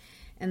ones.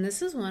 And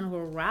this is one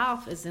where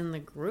Ralph is in the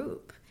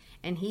group,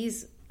 and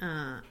he's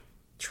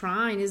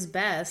trying his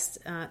best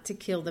to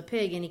kill the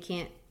pig, and he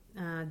can't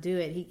do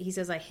it. He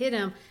says, I hit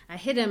him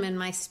in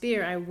my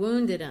spear, I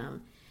wounded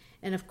him.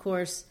 And of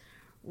course,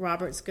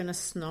 Robert's going to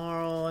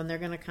snarl, and they're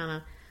going to kind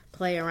of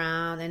play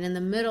around. And in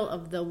the middle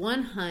of the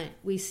one hunt,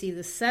 we see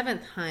the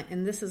seventh hunt,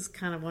 and this is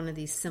kind of one of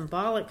these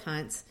symbolic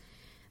hunts.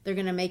 They're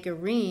going to make a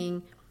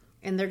ring,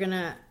 and they're going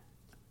to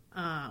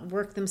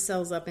work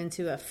themselves up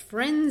into a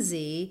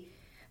frenzy,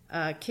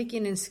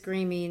 kicking and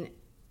screaming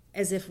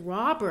as if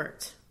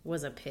Robert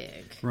was a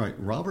pig. Right.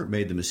 Robert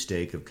made the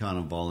mistake of kind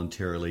of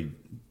voluntarily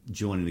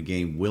joining the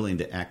game, willing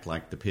to act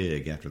like the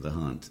pig after the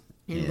hunt.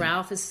 And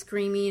Ralph is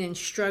screaming and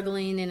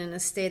struggling and in a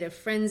state of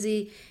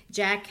frenzy.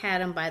 Jack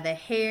had him by the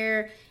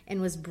hair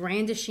and was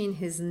brandishing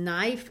his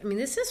knife. I mean,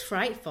 this is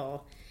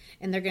frightful.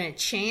 And they're going to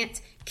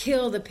chant,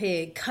 kill the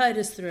pig, cut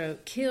his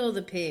throat, kill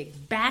the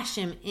pig, bash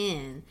him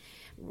in.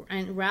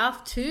 And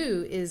Ralph,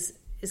 too, is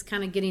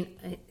kind of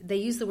getting, they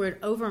use the word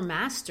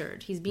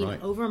overmastered. He's being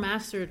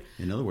overmastered.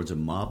 In other words, a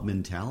mob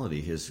mentality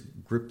has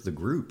gripped the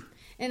group.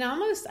 And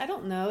almost, I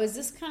don't know, is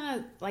this kind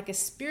of like a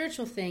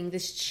spiritual thing,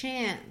 this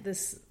chant,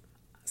 this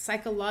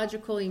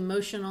psychological,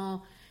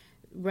 emotional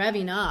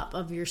revving up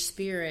of your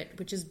spirit,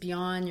 which is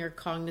beyond your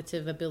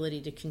cognitive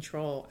ability to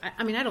control.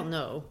 I mean, I don't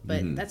know,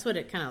 but that's what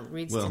it kind of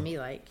reads to me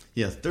like.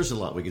 Yeah, there's a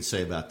lot we could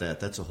say about that.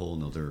 That's a whole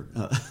nother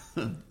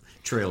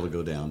trail to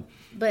go down.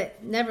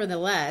 But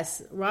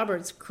nevertheless,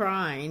 Robert's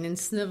crying and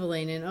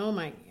sniveling and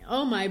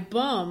oh my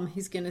bum,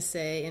 he's going to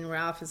say, and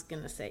Ralph is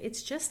going to say,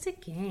 it's just a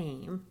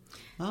game.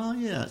 Oh,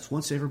 yeah. It's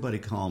once everybody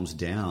calms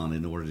down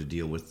in order to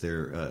deal with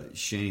their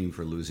shame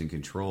for losing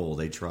control,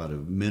 they try to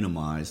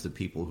minimize the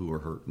people who are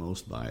hurt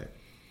most by it.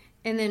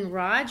 And then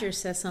Roger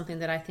says something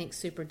that I think is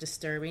super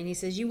disturbing. He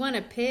says, you want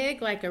a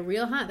pig like a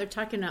real hunt? They're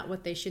talking about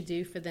what they should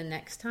do for the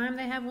next time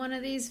they have one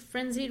of these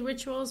frenzied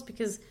rituals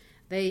because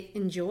they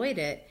enjoyed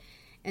it.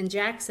 And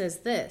Jack says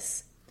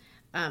this,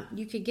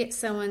 you could get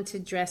someone to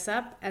dress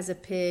up as a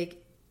pig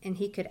and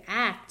he could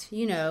act,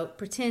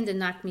 pretend to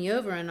knock me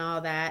over and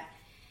all that.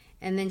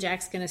 And then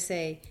Jack's going to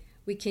say,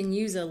 we can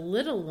use a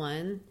little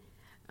one,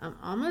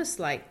 almost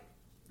like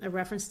a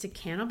reference to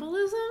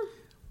cannibalism.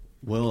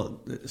 Well,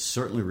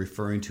 certainly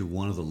referring to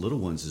one of the little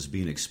ones as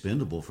being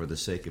expendable for the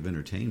sake of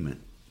entertainment.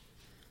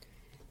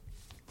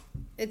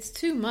 It's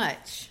too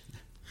much.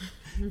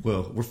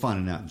 Well, we're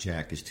finding out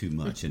Jack is too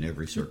much in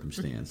every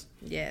circumstance.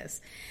 Yes.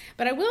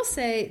 But I will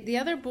say the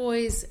other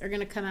boys are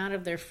going to come out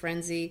of their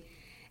frenzy,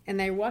 and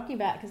they're walking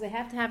back because they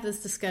have to have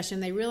this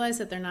discussion. They realize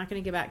that they're not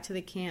going to get back to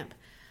the camp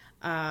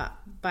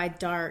by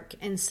dark,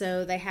 and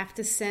so they have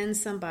to send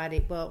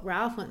somebody. Well,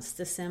 Ralph wants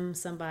to send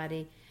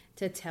somebody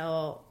to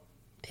tell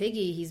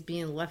Piggy he's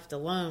being left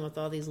alone with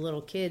all these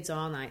little kids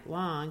all night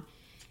long.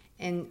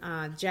 And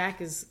Jack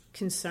is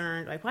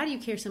concerned, like, why do you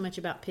care so much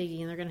about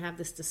Piggy? And they're going to have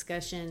this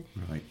discussion.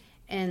 Right.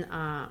 And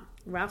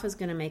Ralph is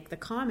going to make the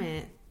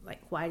comment, like,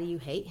 why do you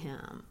hate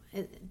him?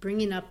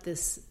 Bringing up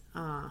this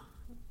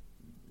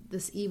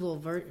evil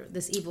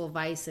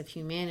vice of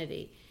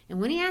humanity.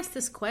 And when he asks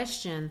this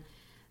question,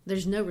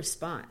 there's no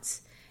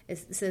response.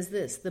 It says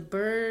this,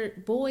 the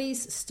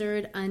boys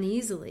stirred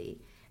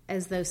uneasily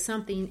as though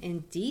something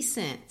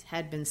indecent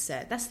had been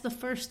said. That's the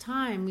first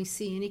time we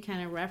see any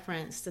kind of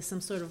reference to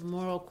some sort of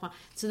moral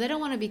so they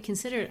don't want to be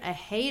considered a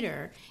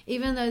hater,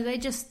 even though they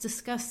just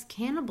discussed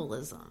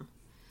cannibalism.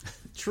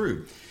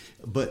 True.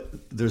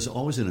 But there's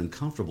always an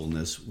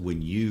uncomfortableness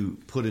when you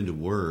put into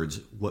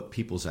words what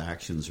people's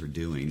actions are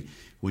doing.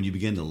 When you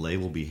begin to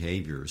label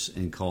behaviors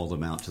and call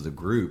them out to the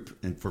group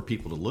and for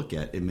people to look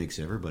at, it makes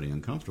everybody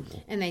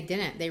uncomfortable. And they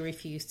didn't. They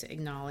refused to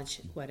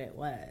acknowledge what it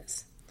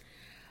was.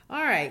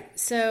 All right,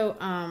 so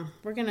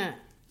we're gonna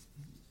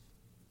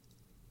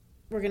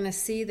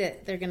see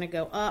that they're gonna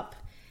go up,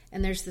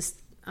 and there's this.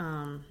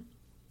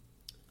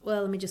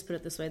 Well, let me just put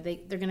it this way: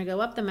 they're gonna go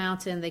up the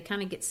mountain. They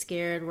kind of get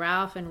scared.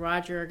 Ralph and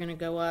Roger are gonna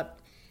go up.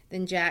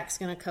 Then Jack's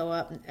gonna go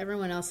up, and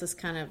everyone else is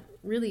kind of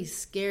really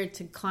scared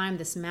to climb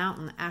this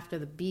mountain after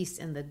the beast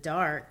in the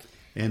dark.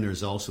 And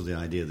there's also the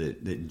idea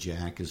that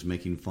Jack is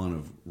making fun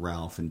of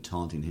Ralph and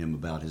taunting him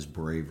about his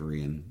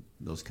bravery and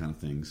those kind of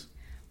things.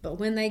 But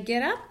when they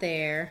get up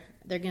there,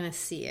 they're going to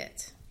see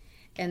it.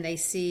 And they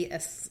see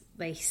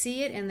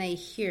it and they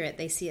hear it.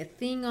 They see a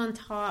thing on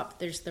top.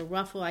 There's the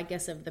ruffle, I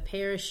guess, of the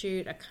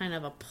parachute, a kind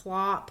of a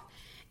plop,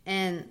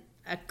 and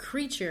a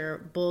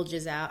creature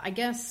bulges out. I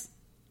guess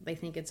they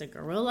think it's a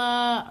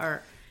gorilla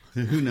or...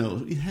 Who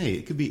knows? Hey,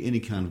 it could be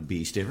any kind of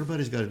beast.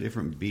 Everybody's got a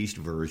different beast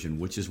version,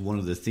 which is one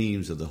of the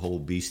themes of the whole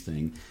beast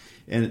thing.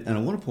 And I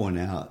want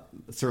to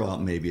throw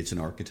out maybe it's an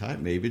archetype,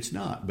 maybe it's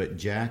not. But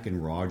Jack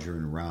and Roger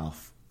and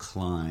Ralph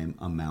climb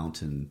a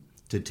mountain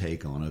to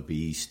take on a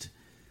beast.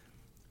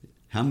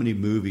 How many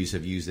movies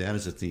have used that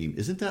as a theme?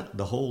 Isn't that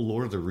the whole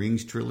Lord of the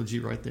Rings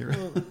trilogy right there?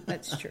 Well,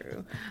 that's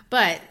true.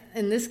 But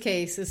in this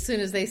case, as soon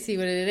as they see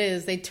what it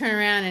is, they turn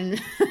around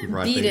and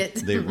beat it.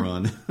 They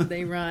run.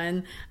 They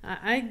run.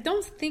 I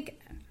don't think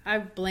I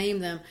blame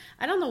them.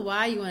 I don't know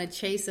why you want to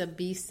chase a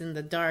beast in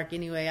the dark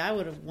anyway. I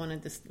would have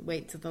wanted to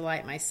wait to the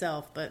light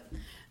myself, but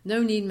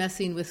no need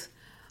messing with...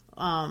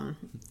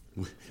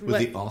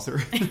 the author,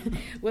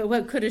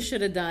 what could have,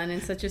 should have done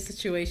in such a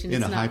situation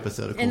in a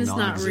hypothetical, and it's not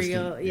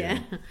non-existent. real. Yeah.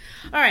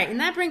 All right, and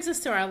that brings us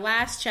to our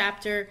last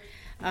chapter,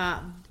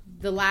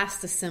 the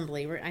last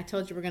assembly. I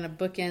told you we're going to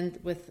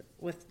bookend with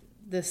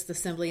this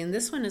assembly, and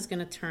this one is going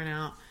to turn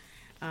out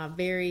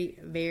very,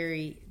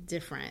 very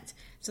different.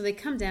 So they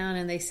come down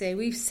and they say,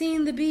 "We've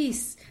seen the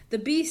beast. The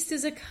beast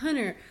is a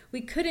hunter.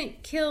 We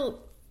couldn't kill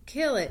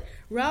it.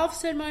 Ralph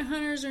said my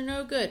hunters are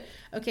no good."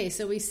 Okay,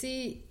 so we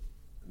see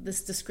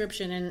this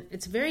description, and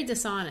it's very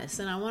dishonest,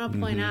 and I want to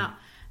point out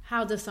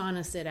how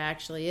dishonest it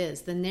actually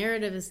is. The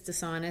narrative is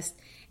dishonest,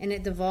 and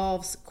it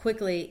devolves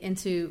quickly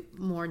into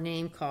more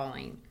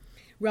name-calling.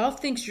 Ralph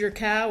thinks you're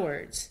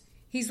cowards.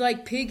 He's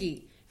like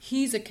Piggy.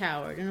 He's a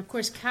coward. And, of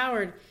course,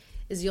 coward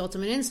is the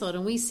ultimate insult,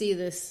 and we see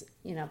this,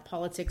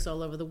 politics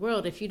all over the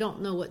world. If you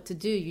don't know what to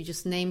do, you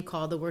just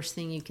name-call the worst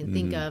thing you can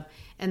think of,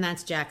 and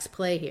that's Jack's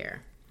play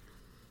here.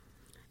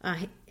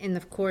 And,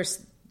 of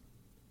course,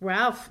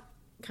 Ralph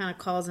kind of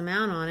calls him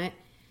out on it,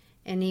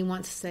 and he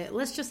wants to say,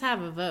 let's just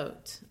have a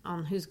vote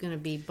on who's going to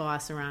be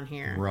boss around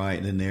here.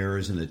 Right, and there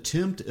is an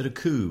attempt at a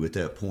coup at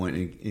that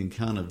point, in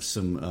kind of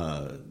some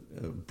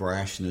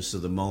brashness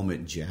of the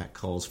moment. Jack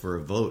calls for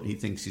a vote. He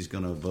thinks he's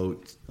going to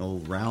vote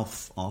old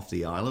Ralph off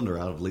the island or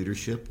out of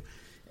leadership,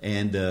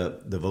 and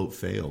the vote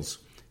fails.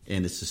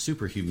 And it's a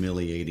super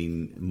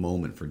humiliating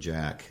moment for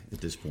Jack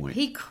at this point.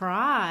 He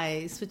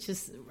cries, which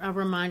is a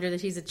reminder that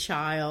he's a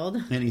child.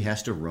 And he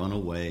has to run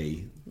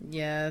away.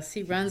 Yes,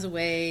 he runs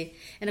away.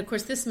 And, of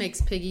course, this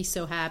makes Piggy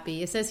so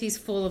happy. It says he's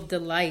full of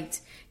delight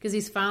because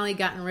he's finally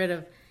gotten rid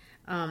of,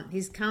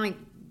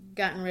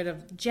 gotten rid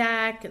of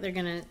Jack. They're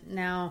going to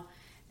now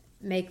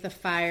make the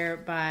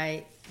fire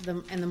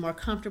in the more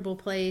comfortable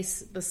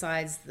place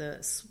besides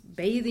the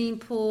bathing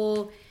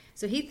pool.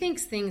 So he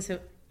thinks things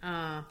have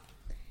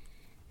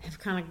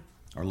kind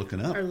of are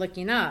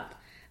looking up.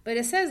 But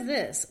it says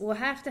this: we'll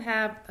have to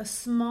have a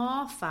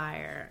small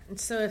fire. And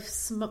so if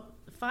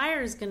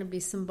fire is going to be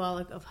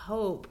symbolic of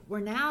hope, we're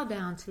now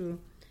down to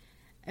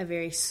a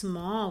very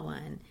small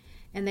one.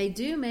 And they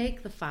do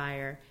make the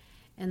fire.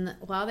 And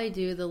while they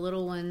do, the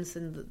little ones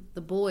and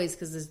the boys,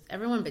 because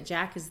everyone but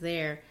Jack is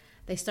there,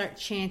 they start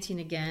chanting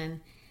again.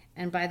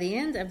 And by the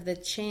end of the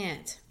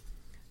chant,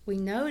 we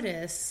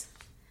notice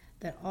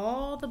that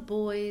all the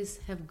boys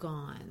have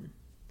gone.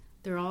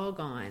 They're all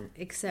gone,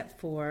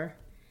 except for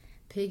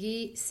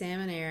Piggy,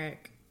 Sam and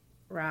Eric,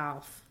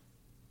 Ralph.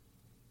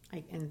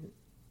 And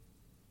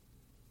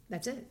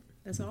that's it.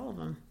 That's all of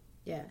them.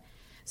 Yeah.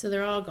 So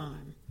they're all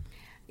gone.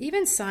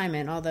 Even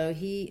Simon, although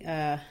he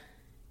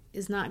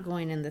is not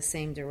going in the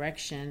same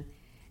direction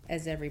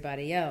as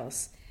everybody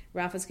else.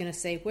 Ralph is going to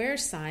say,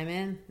 "Where's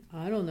Simon?"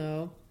 "I don't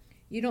know."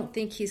 "You don't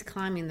think he's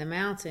climbing the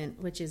mountain,"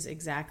 which is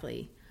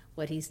exactly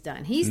what he's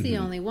done. He's the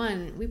only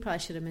one. We probably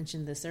should have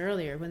mentioned this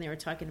earlier when they were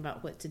talking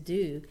about what to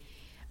do.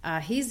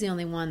 He's the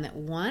only one that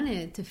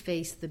wanted to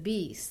face the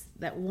beast,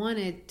 that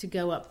wanted to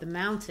go up the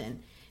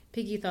mountain.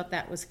 Piggy thought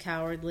that was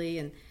cowardly,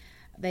 and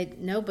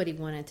nobody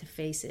wanted to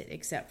face it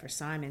except for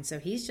Simon. So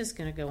he's just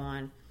going to go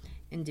on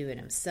and do it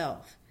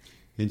himself.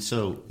 And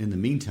so, in the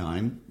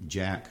meantime,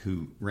 Jack,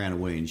 who ran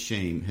away in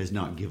shame, has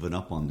not given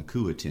up on the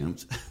coup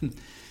attempt.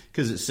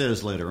 Because it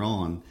says later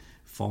on,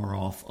 far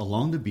off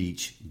along the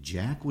beach,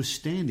 Jack was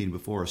standing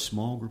before a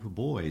small group of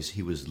boys.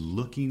 He was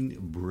looking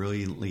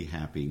brilliantly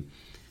happy.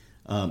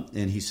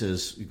 And he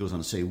goes on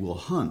to say, "We'll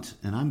hunt,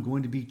 and I'm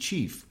going to be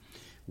chief.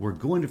 We're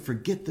going to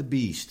forget the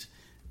beast."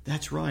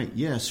 That's right.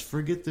 Yes,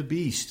 forget the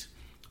beast.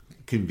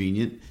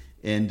 Convenient.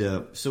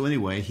 And so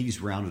anyway,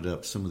 he's rounded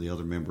up some of the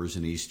other members,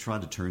 and he's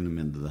tried to turn them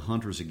into the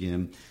hunters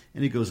again.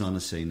 And he goes on to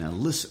say, "Now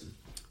listen,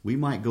 we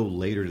might go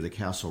later to the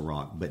Castle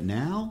Rock, but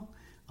now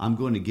I'm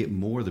going to get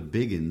more of the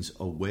biggins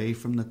away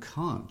from the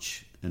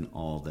conch and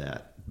all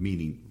that,"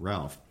 meaning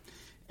Ralph.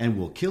 "And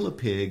we'll kill a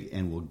pig,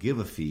 and we'll give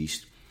a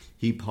feast."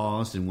 He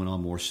paused and went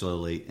on more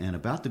slowly. "And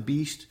about the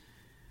beast,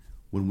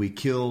 when we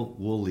kill,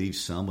 we'll leave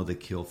some of the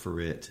kill for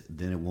it.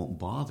 Then it won't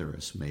bother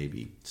us,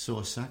 maybe. So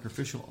a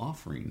sacrificial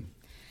offering."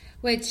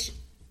 Which,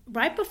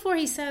 right before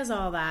he says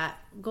all that,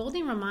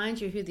 Golding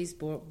reminds you who these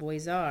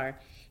boys are.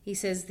 He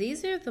says,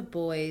 these are the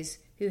boys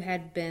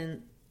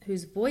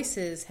whose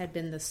voices had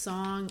been the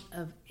song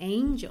of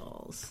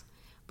angels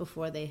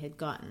before they had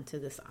gotten to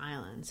this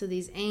island. So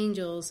these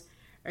angels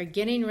are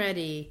getting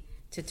ready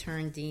to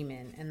turn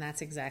demon, and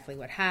that's exactly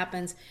what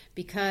happens,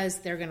 because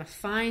they're going to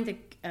find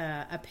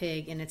a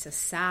pig, and it's a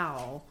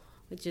sow,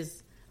 which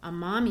is a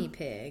mommy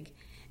pig,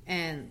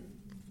 and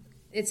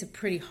it's a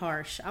pretty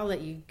harsh. I'll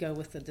let you go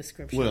with the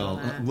description. Well,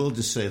 on that. We'll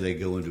just say they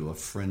go into a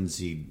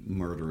frenzied,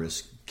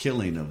 murderous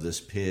killing of this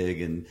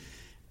pig, and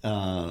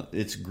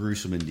it's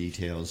gruesome in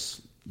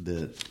details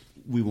that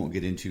we won't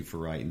get into for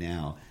right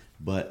now.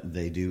 But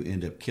they do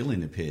end up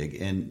killing the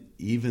pig, and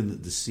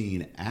even the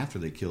scene after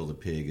they kill the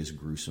pig is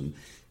gruesome.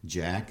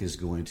 Jack is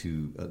going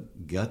to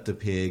gut the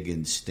pig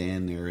and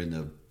stand there in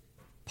the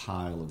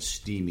pile of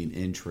steaming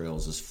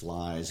entrails as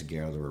flies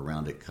gather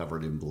around it,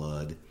 covered in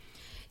blood.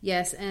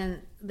 Yes,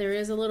 and there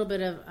is a little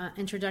bit of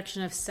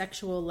introduction of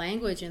sexual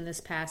language in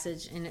this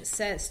passage, and it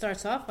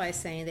starts off by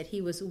saying that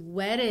he was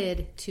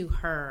wedded to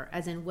her,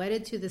 as in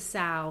wedded to the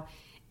sow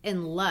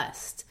in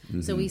lust.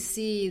 Mm-hmm. So we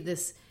see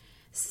this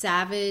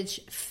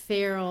savage,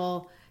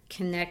 feral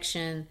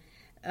connection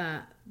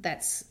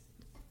that's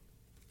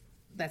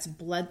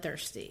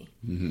bloodthirsty.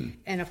 Mm-hmm.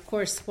 And of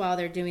course, while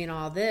they're doing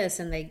all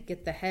this and they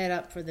get the head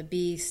up for the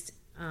beast,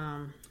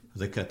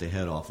 they cut the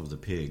head off of the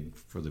pig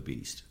for the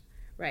beast.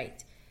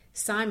 Right.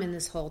 Simon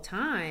this whole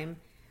time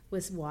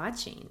was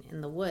watching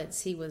in the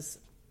woods. He was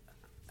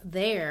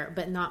there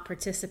but not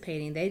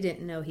participating. They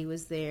didn't know he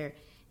was there,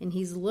 and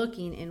he's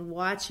looking and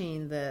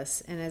watching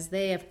this. And as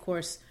they, of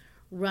course,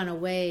 run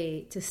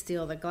away to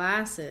steal the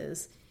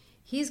glasses,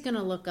 he's going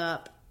to look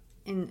up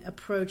and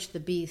approach the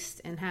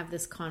beast and have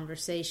this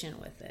conversation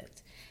with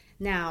it.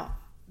 Now,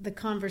 the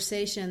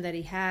conversation that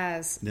he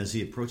has... Now, is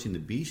he approaching the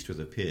beast or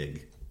the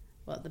pig?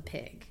 Well, the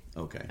pig.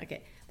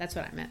 Okay, that's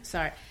what I meant.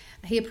 Sorry.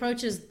 He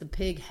approaches the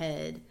pig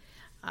head,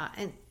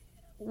 and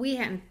we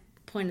hadn't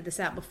pointed this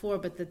out before,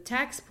 but the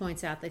text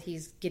points out that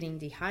he's getting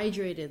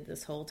dehydrated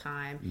this whole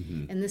time,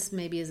 mm-hmm. and this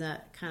maybe is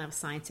a kind of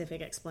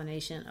scientific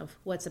explanation of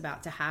what's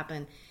about to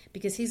happen,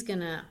 because he's going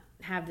to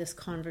have this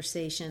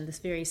conversation, this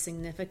very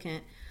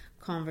significant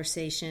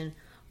conversation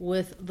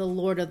with the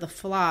Lord of the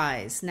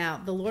Flies. Now,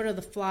 the Lord of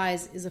the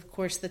Flies is, of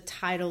course, the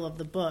title of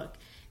the book,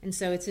 and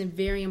so it's a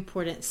very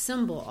important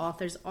symbol.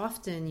 Authors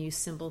often use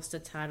symbols to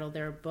title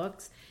their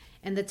books,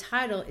 and the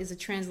title is a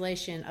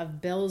translation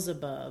of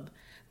Beelzebub,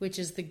 which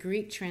is the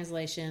Greek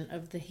translation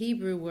of the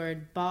Hebrew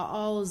word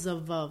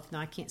Baal-Zevov.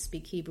 Now, I can't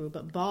speak Hebrew,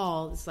 but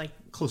Baal is like...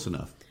 Close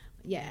enough.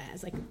 Yeah,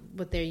 it's like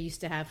what they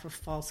used to have for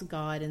false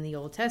god in the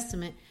Old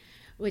Testament,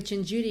 which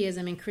in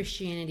Judaism and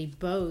Christianity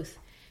both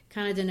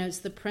kind of denotes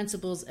the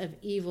principles of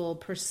evil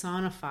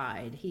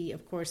personified. He,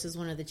 of course, is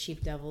one of the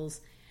chief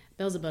devils.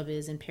 Beelzebub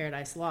is in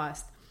Paradise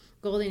Lost.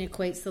 Golding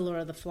equates the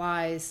Lord of the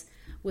Flies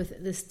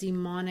with this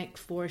demonic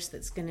force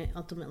that's going to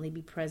ultimately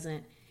be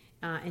present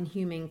in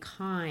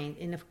humankind.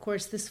 And of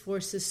course, this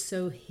force is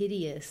so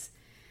hideous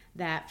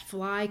that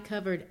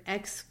fly-covered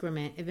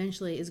excrement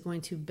eventually is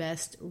going to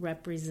best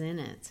represent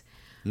it.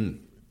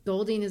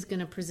 Golding is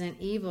going to present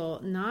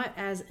evil not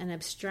as an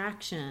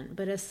abstraction,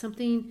 but as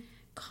something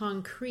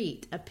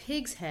concrete. A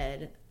pig's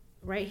head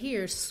right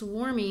here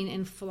swarming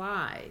in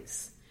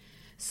flies.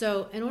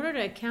 So in order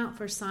to account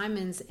for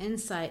Simon's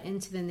insight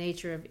into the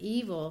nature of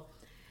evil,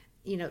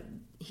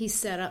 he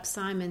set up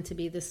Simon to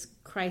be this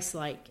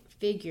Christ-like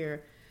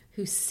figure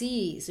who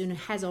sees and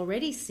has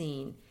already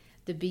seen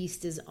the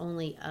beast is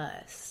only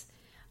us.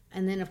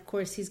 And then, of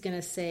course, he's going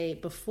to say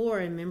before,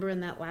 remember in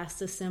that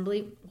last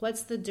assembly,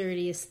 what's the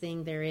dirtiest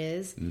thing there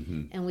is?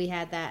 Mm-hmm. And we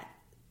had that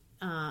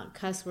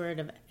cuss word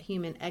of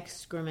human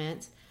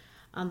excrement.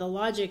 The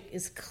logic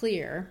is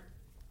clear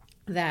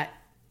that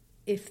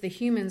if the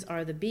humans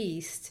are the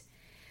beast,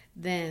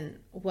 then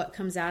what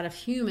comes out of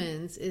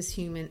humans is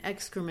human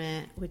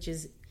excrement, which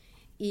is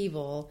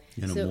evil.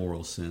 In a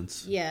moral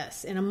sense.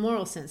 Yes, in a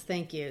moral sense.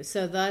 Thank you.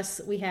 So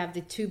thus we have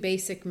the two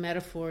basic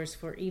metaphors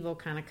for evil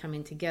kind of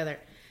coming together.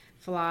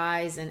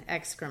 Flies and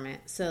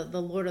excrement. So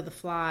the Lord of the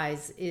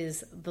Flies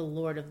is the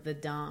Lord of the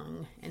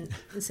dung. And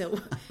so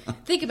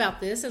think about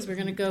this as we're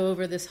going to go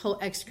over this whole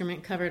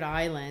excrement covered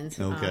island.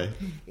 Okay.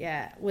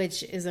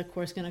 Which is of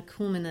course going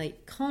to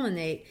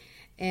culminate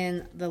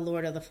in the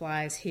Lord of the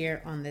Flies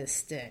here on this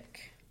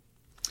stick.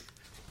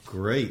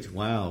 Great.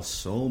 Wow.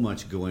 So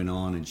much going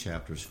on in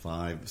chapters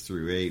 5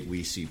 through 8.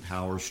 We see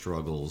power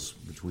struggles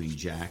between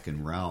Jack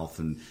and Ralph,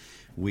 and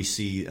we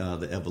see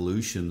the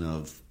evolution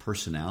of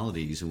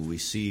personalities, and we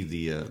see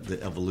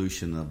the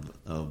evolution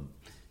of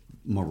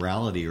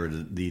morality, or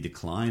the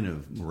decline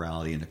of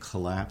morality, and a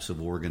collapse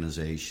of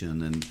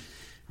organization and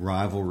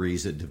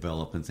rivalries that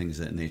develop and things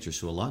of that nature.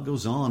 So a lot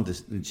goes on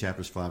in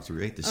chapters 5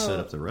 through 8 to set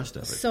up the rest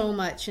of it. So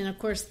much. And of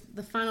course,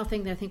 the final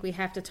thing that I think we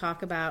have to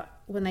talk about,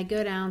 when they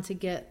go down to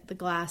get the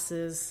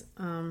glasses,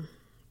 they're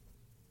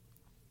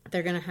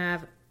going to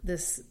have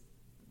this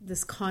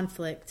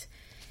conflict,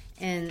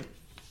 and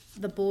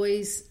the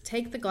boys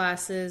take the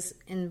glasses,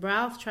 and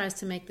Ralph tries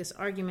to make this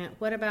argument.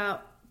 What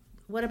about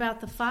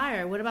the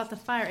fire? What about the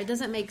fire? It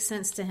doesn't make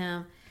sense to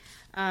him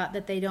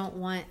that they don't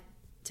want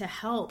to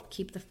help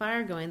keep the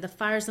fire going. The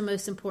fire is the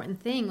most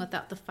important thing.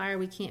 Without the fire,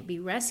 we can't be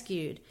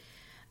rescued.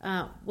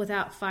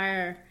 Without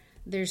fire,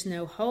 there's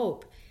no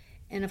hope.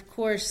 And of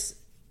course,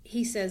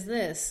 he says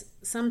this,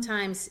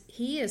 sometimes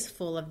he is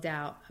full of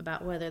doubt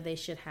about whether they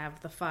should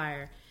have the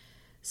fire.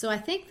 So I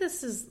think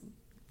this is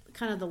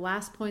kind of the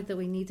last point that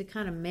we need to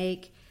kind of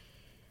make.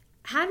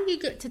 How do you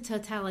get to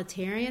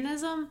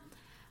totalitarianism?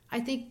 I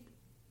think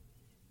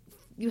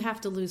you have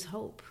to lose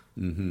hope.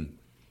 Mm-hmm.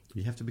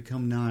 You have to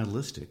become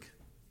nihilistic.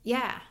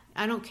 Yeah,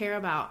 I don't care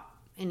about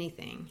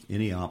anything.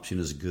 Any option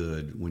is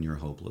good when you're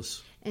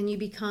hopeless. And you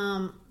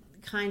become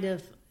kind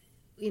of,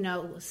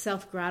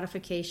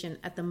 self-gratification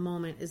at the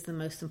moment is the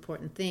most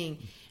important thing.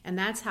 And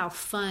that's how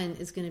fun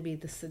is going to be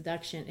the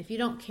seduction. If you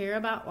don't care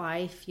about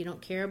life, you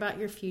don't care about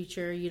your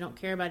future, you don't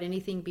care about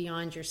anything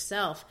beyond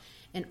yourself,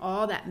 and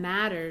all that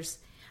matters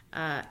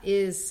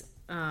is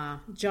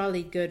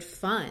jolly good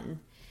fun,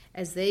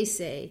 as they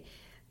say,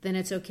 then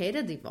it's okay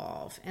to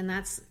devolve. And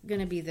that's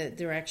going to be the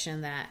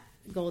direction that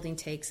Golding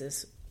takes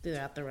us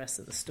throughout the rest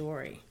of the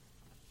story.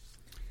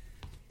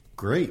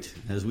 Great.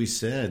 As we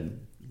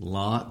said, a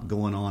lot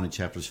going on in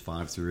chapters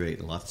 5 through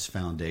 8. A lot that's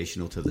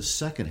foundational to the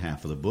second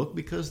half of the book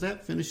because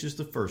that finishes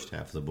the first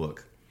half of the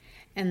book.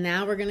 And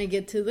now we're going to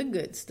get to the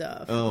good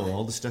stuff. Oh,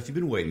 all the stuff you've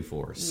been waiting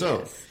for. So,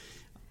 yes.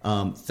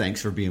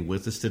 Thanks for being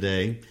with us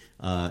today.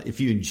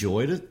 If you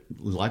enjoyed it,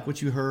 like what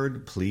you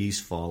heard, please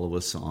follow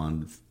us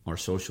on our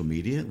social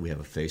media. We have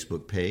a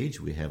Facebook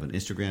page. We have an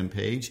Instagram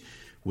page.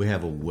 We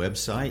have a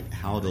website,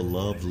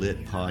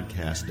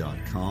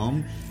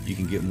 howtolovelitpodcast.com. You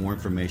can get more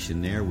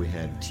information there. We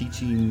have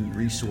teaching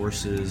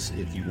resources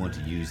if you want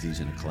to use these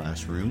in a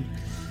classroom.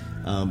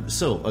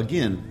 So,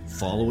 again,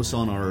 follow us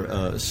on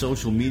our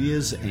social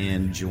medias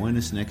and join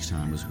us next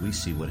time as we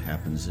see what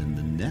happens in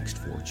the next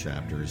 4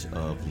 chapters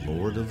of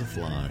Lord of the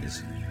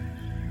Flies.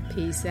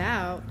 Peace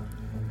out.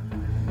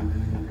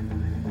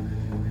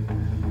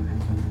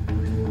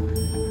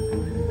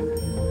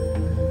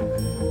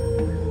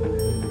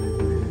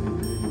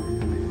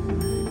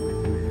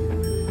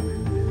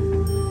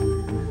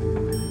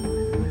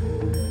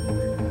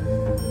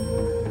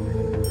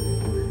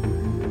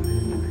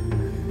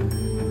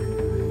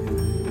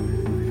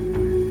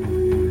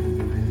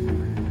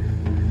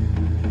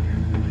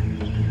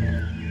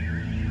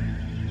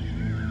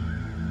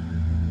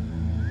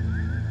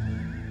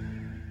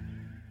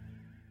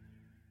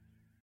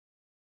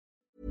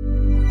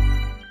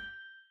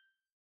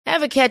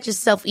 Ever catch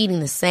yourself eating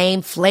the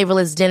same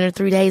flavorless dinner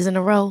 3 days in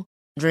a row?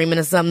 Dreaming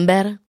of something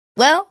better?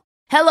 Well,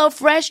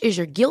 HelloFresh is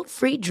your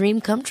guilt-free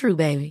dream come true,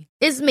 baby.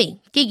 It's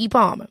me, Keke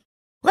Palmer.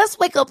 Let's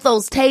wake up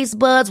those taste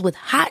buds with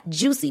hot,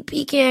 juicy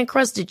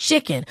pecan-crusted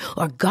chicken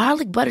or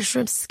garlic butter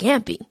shrimp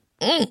scampi.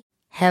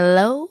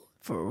 Hello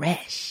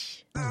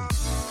Fresh.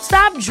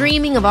 Stop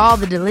dreaming of all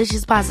the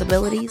delicious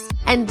possibilities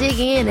and dig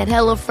in at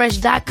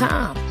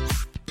HelloFresh.com.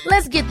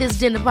 Let's get this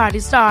dinner party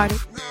started.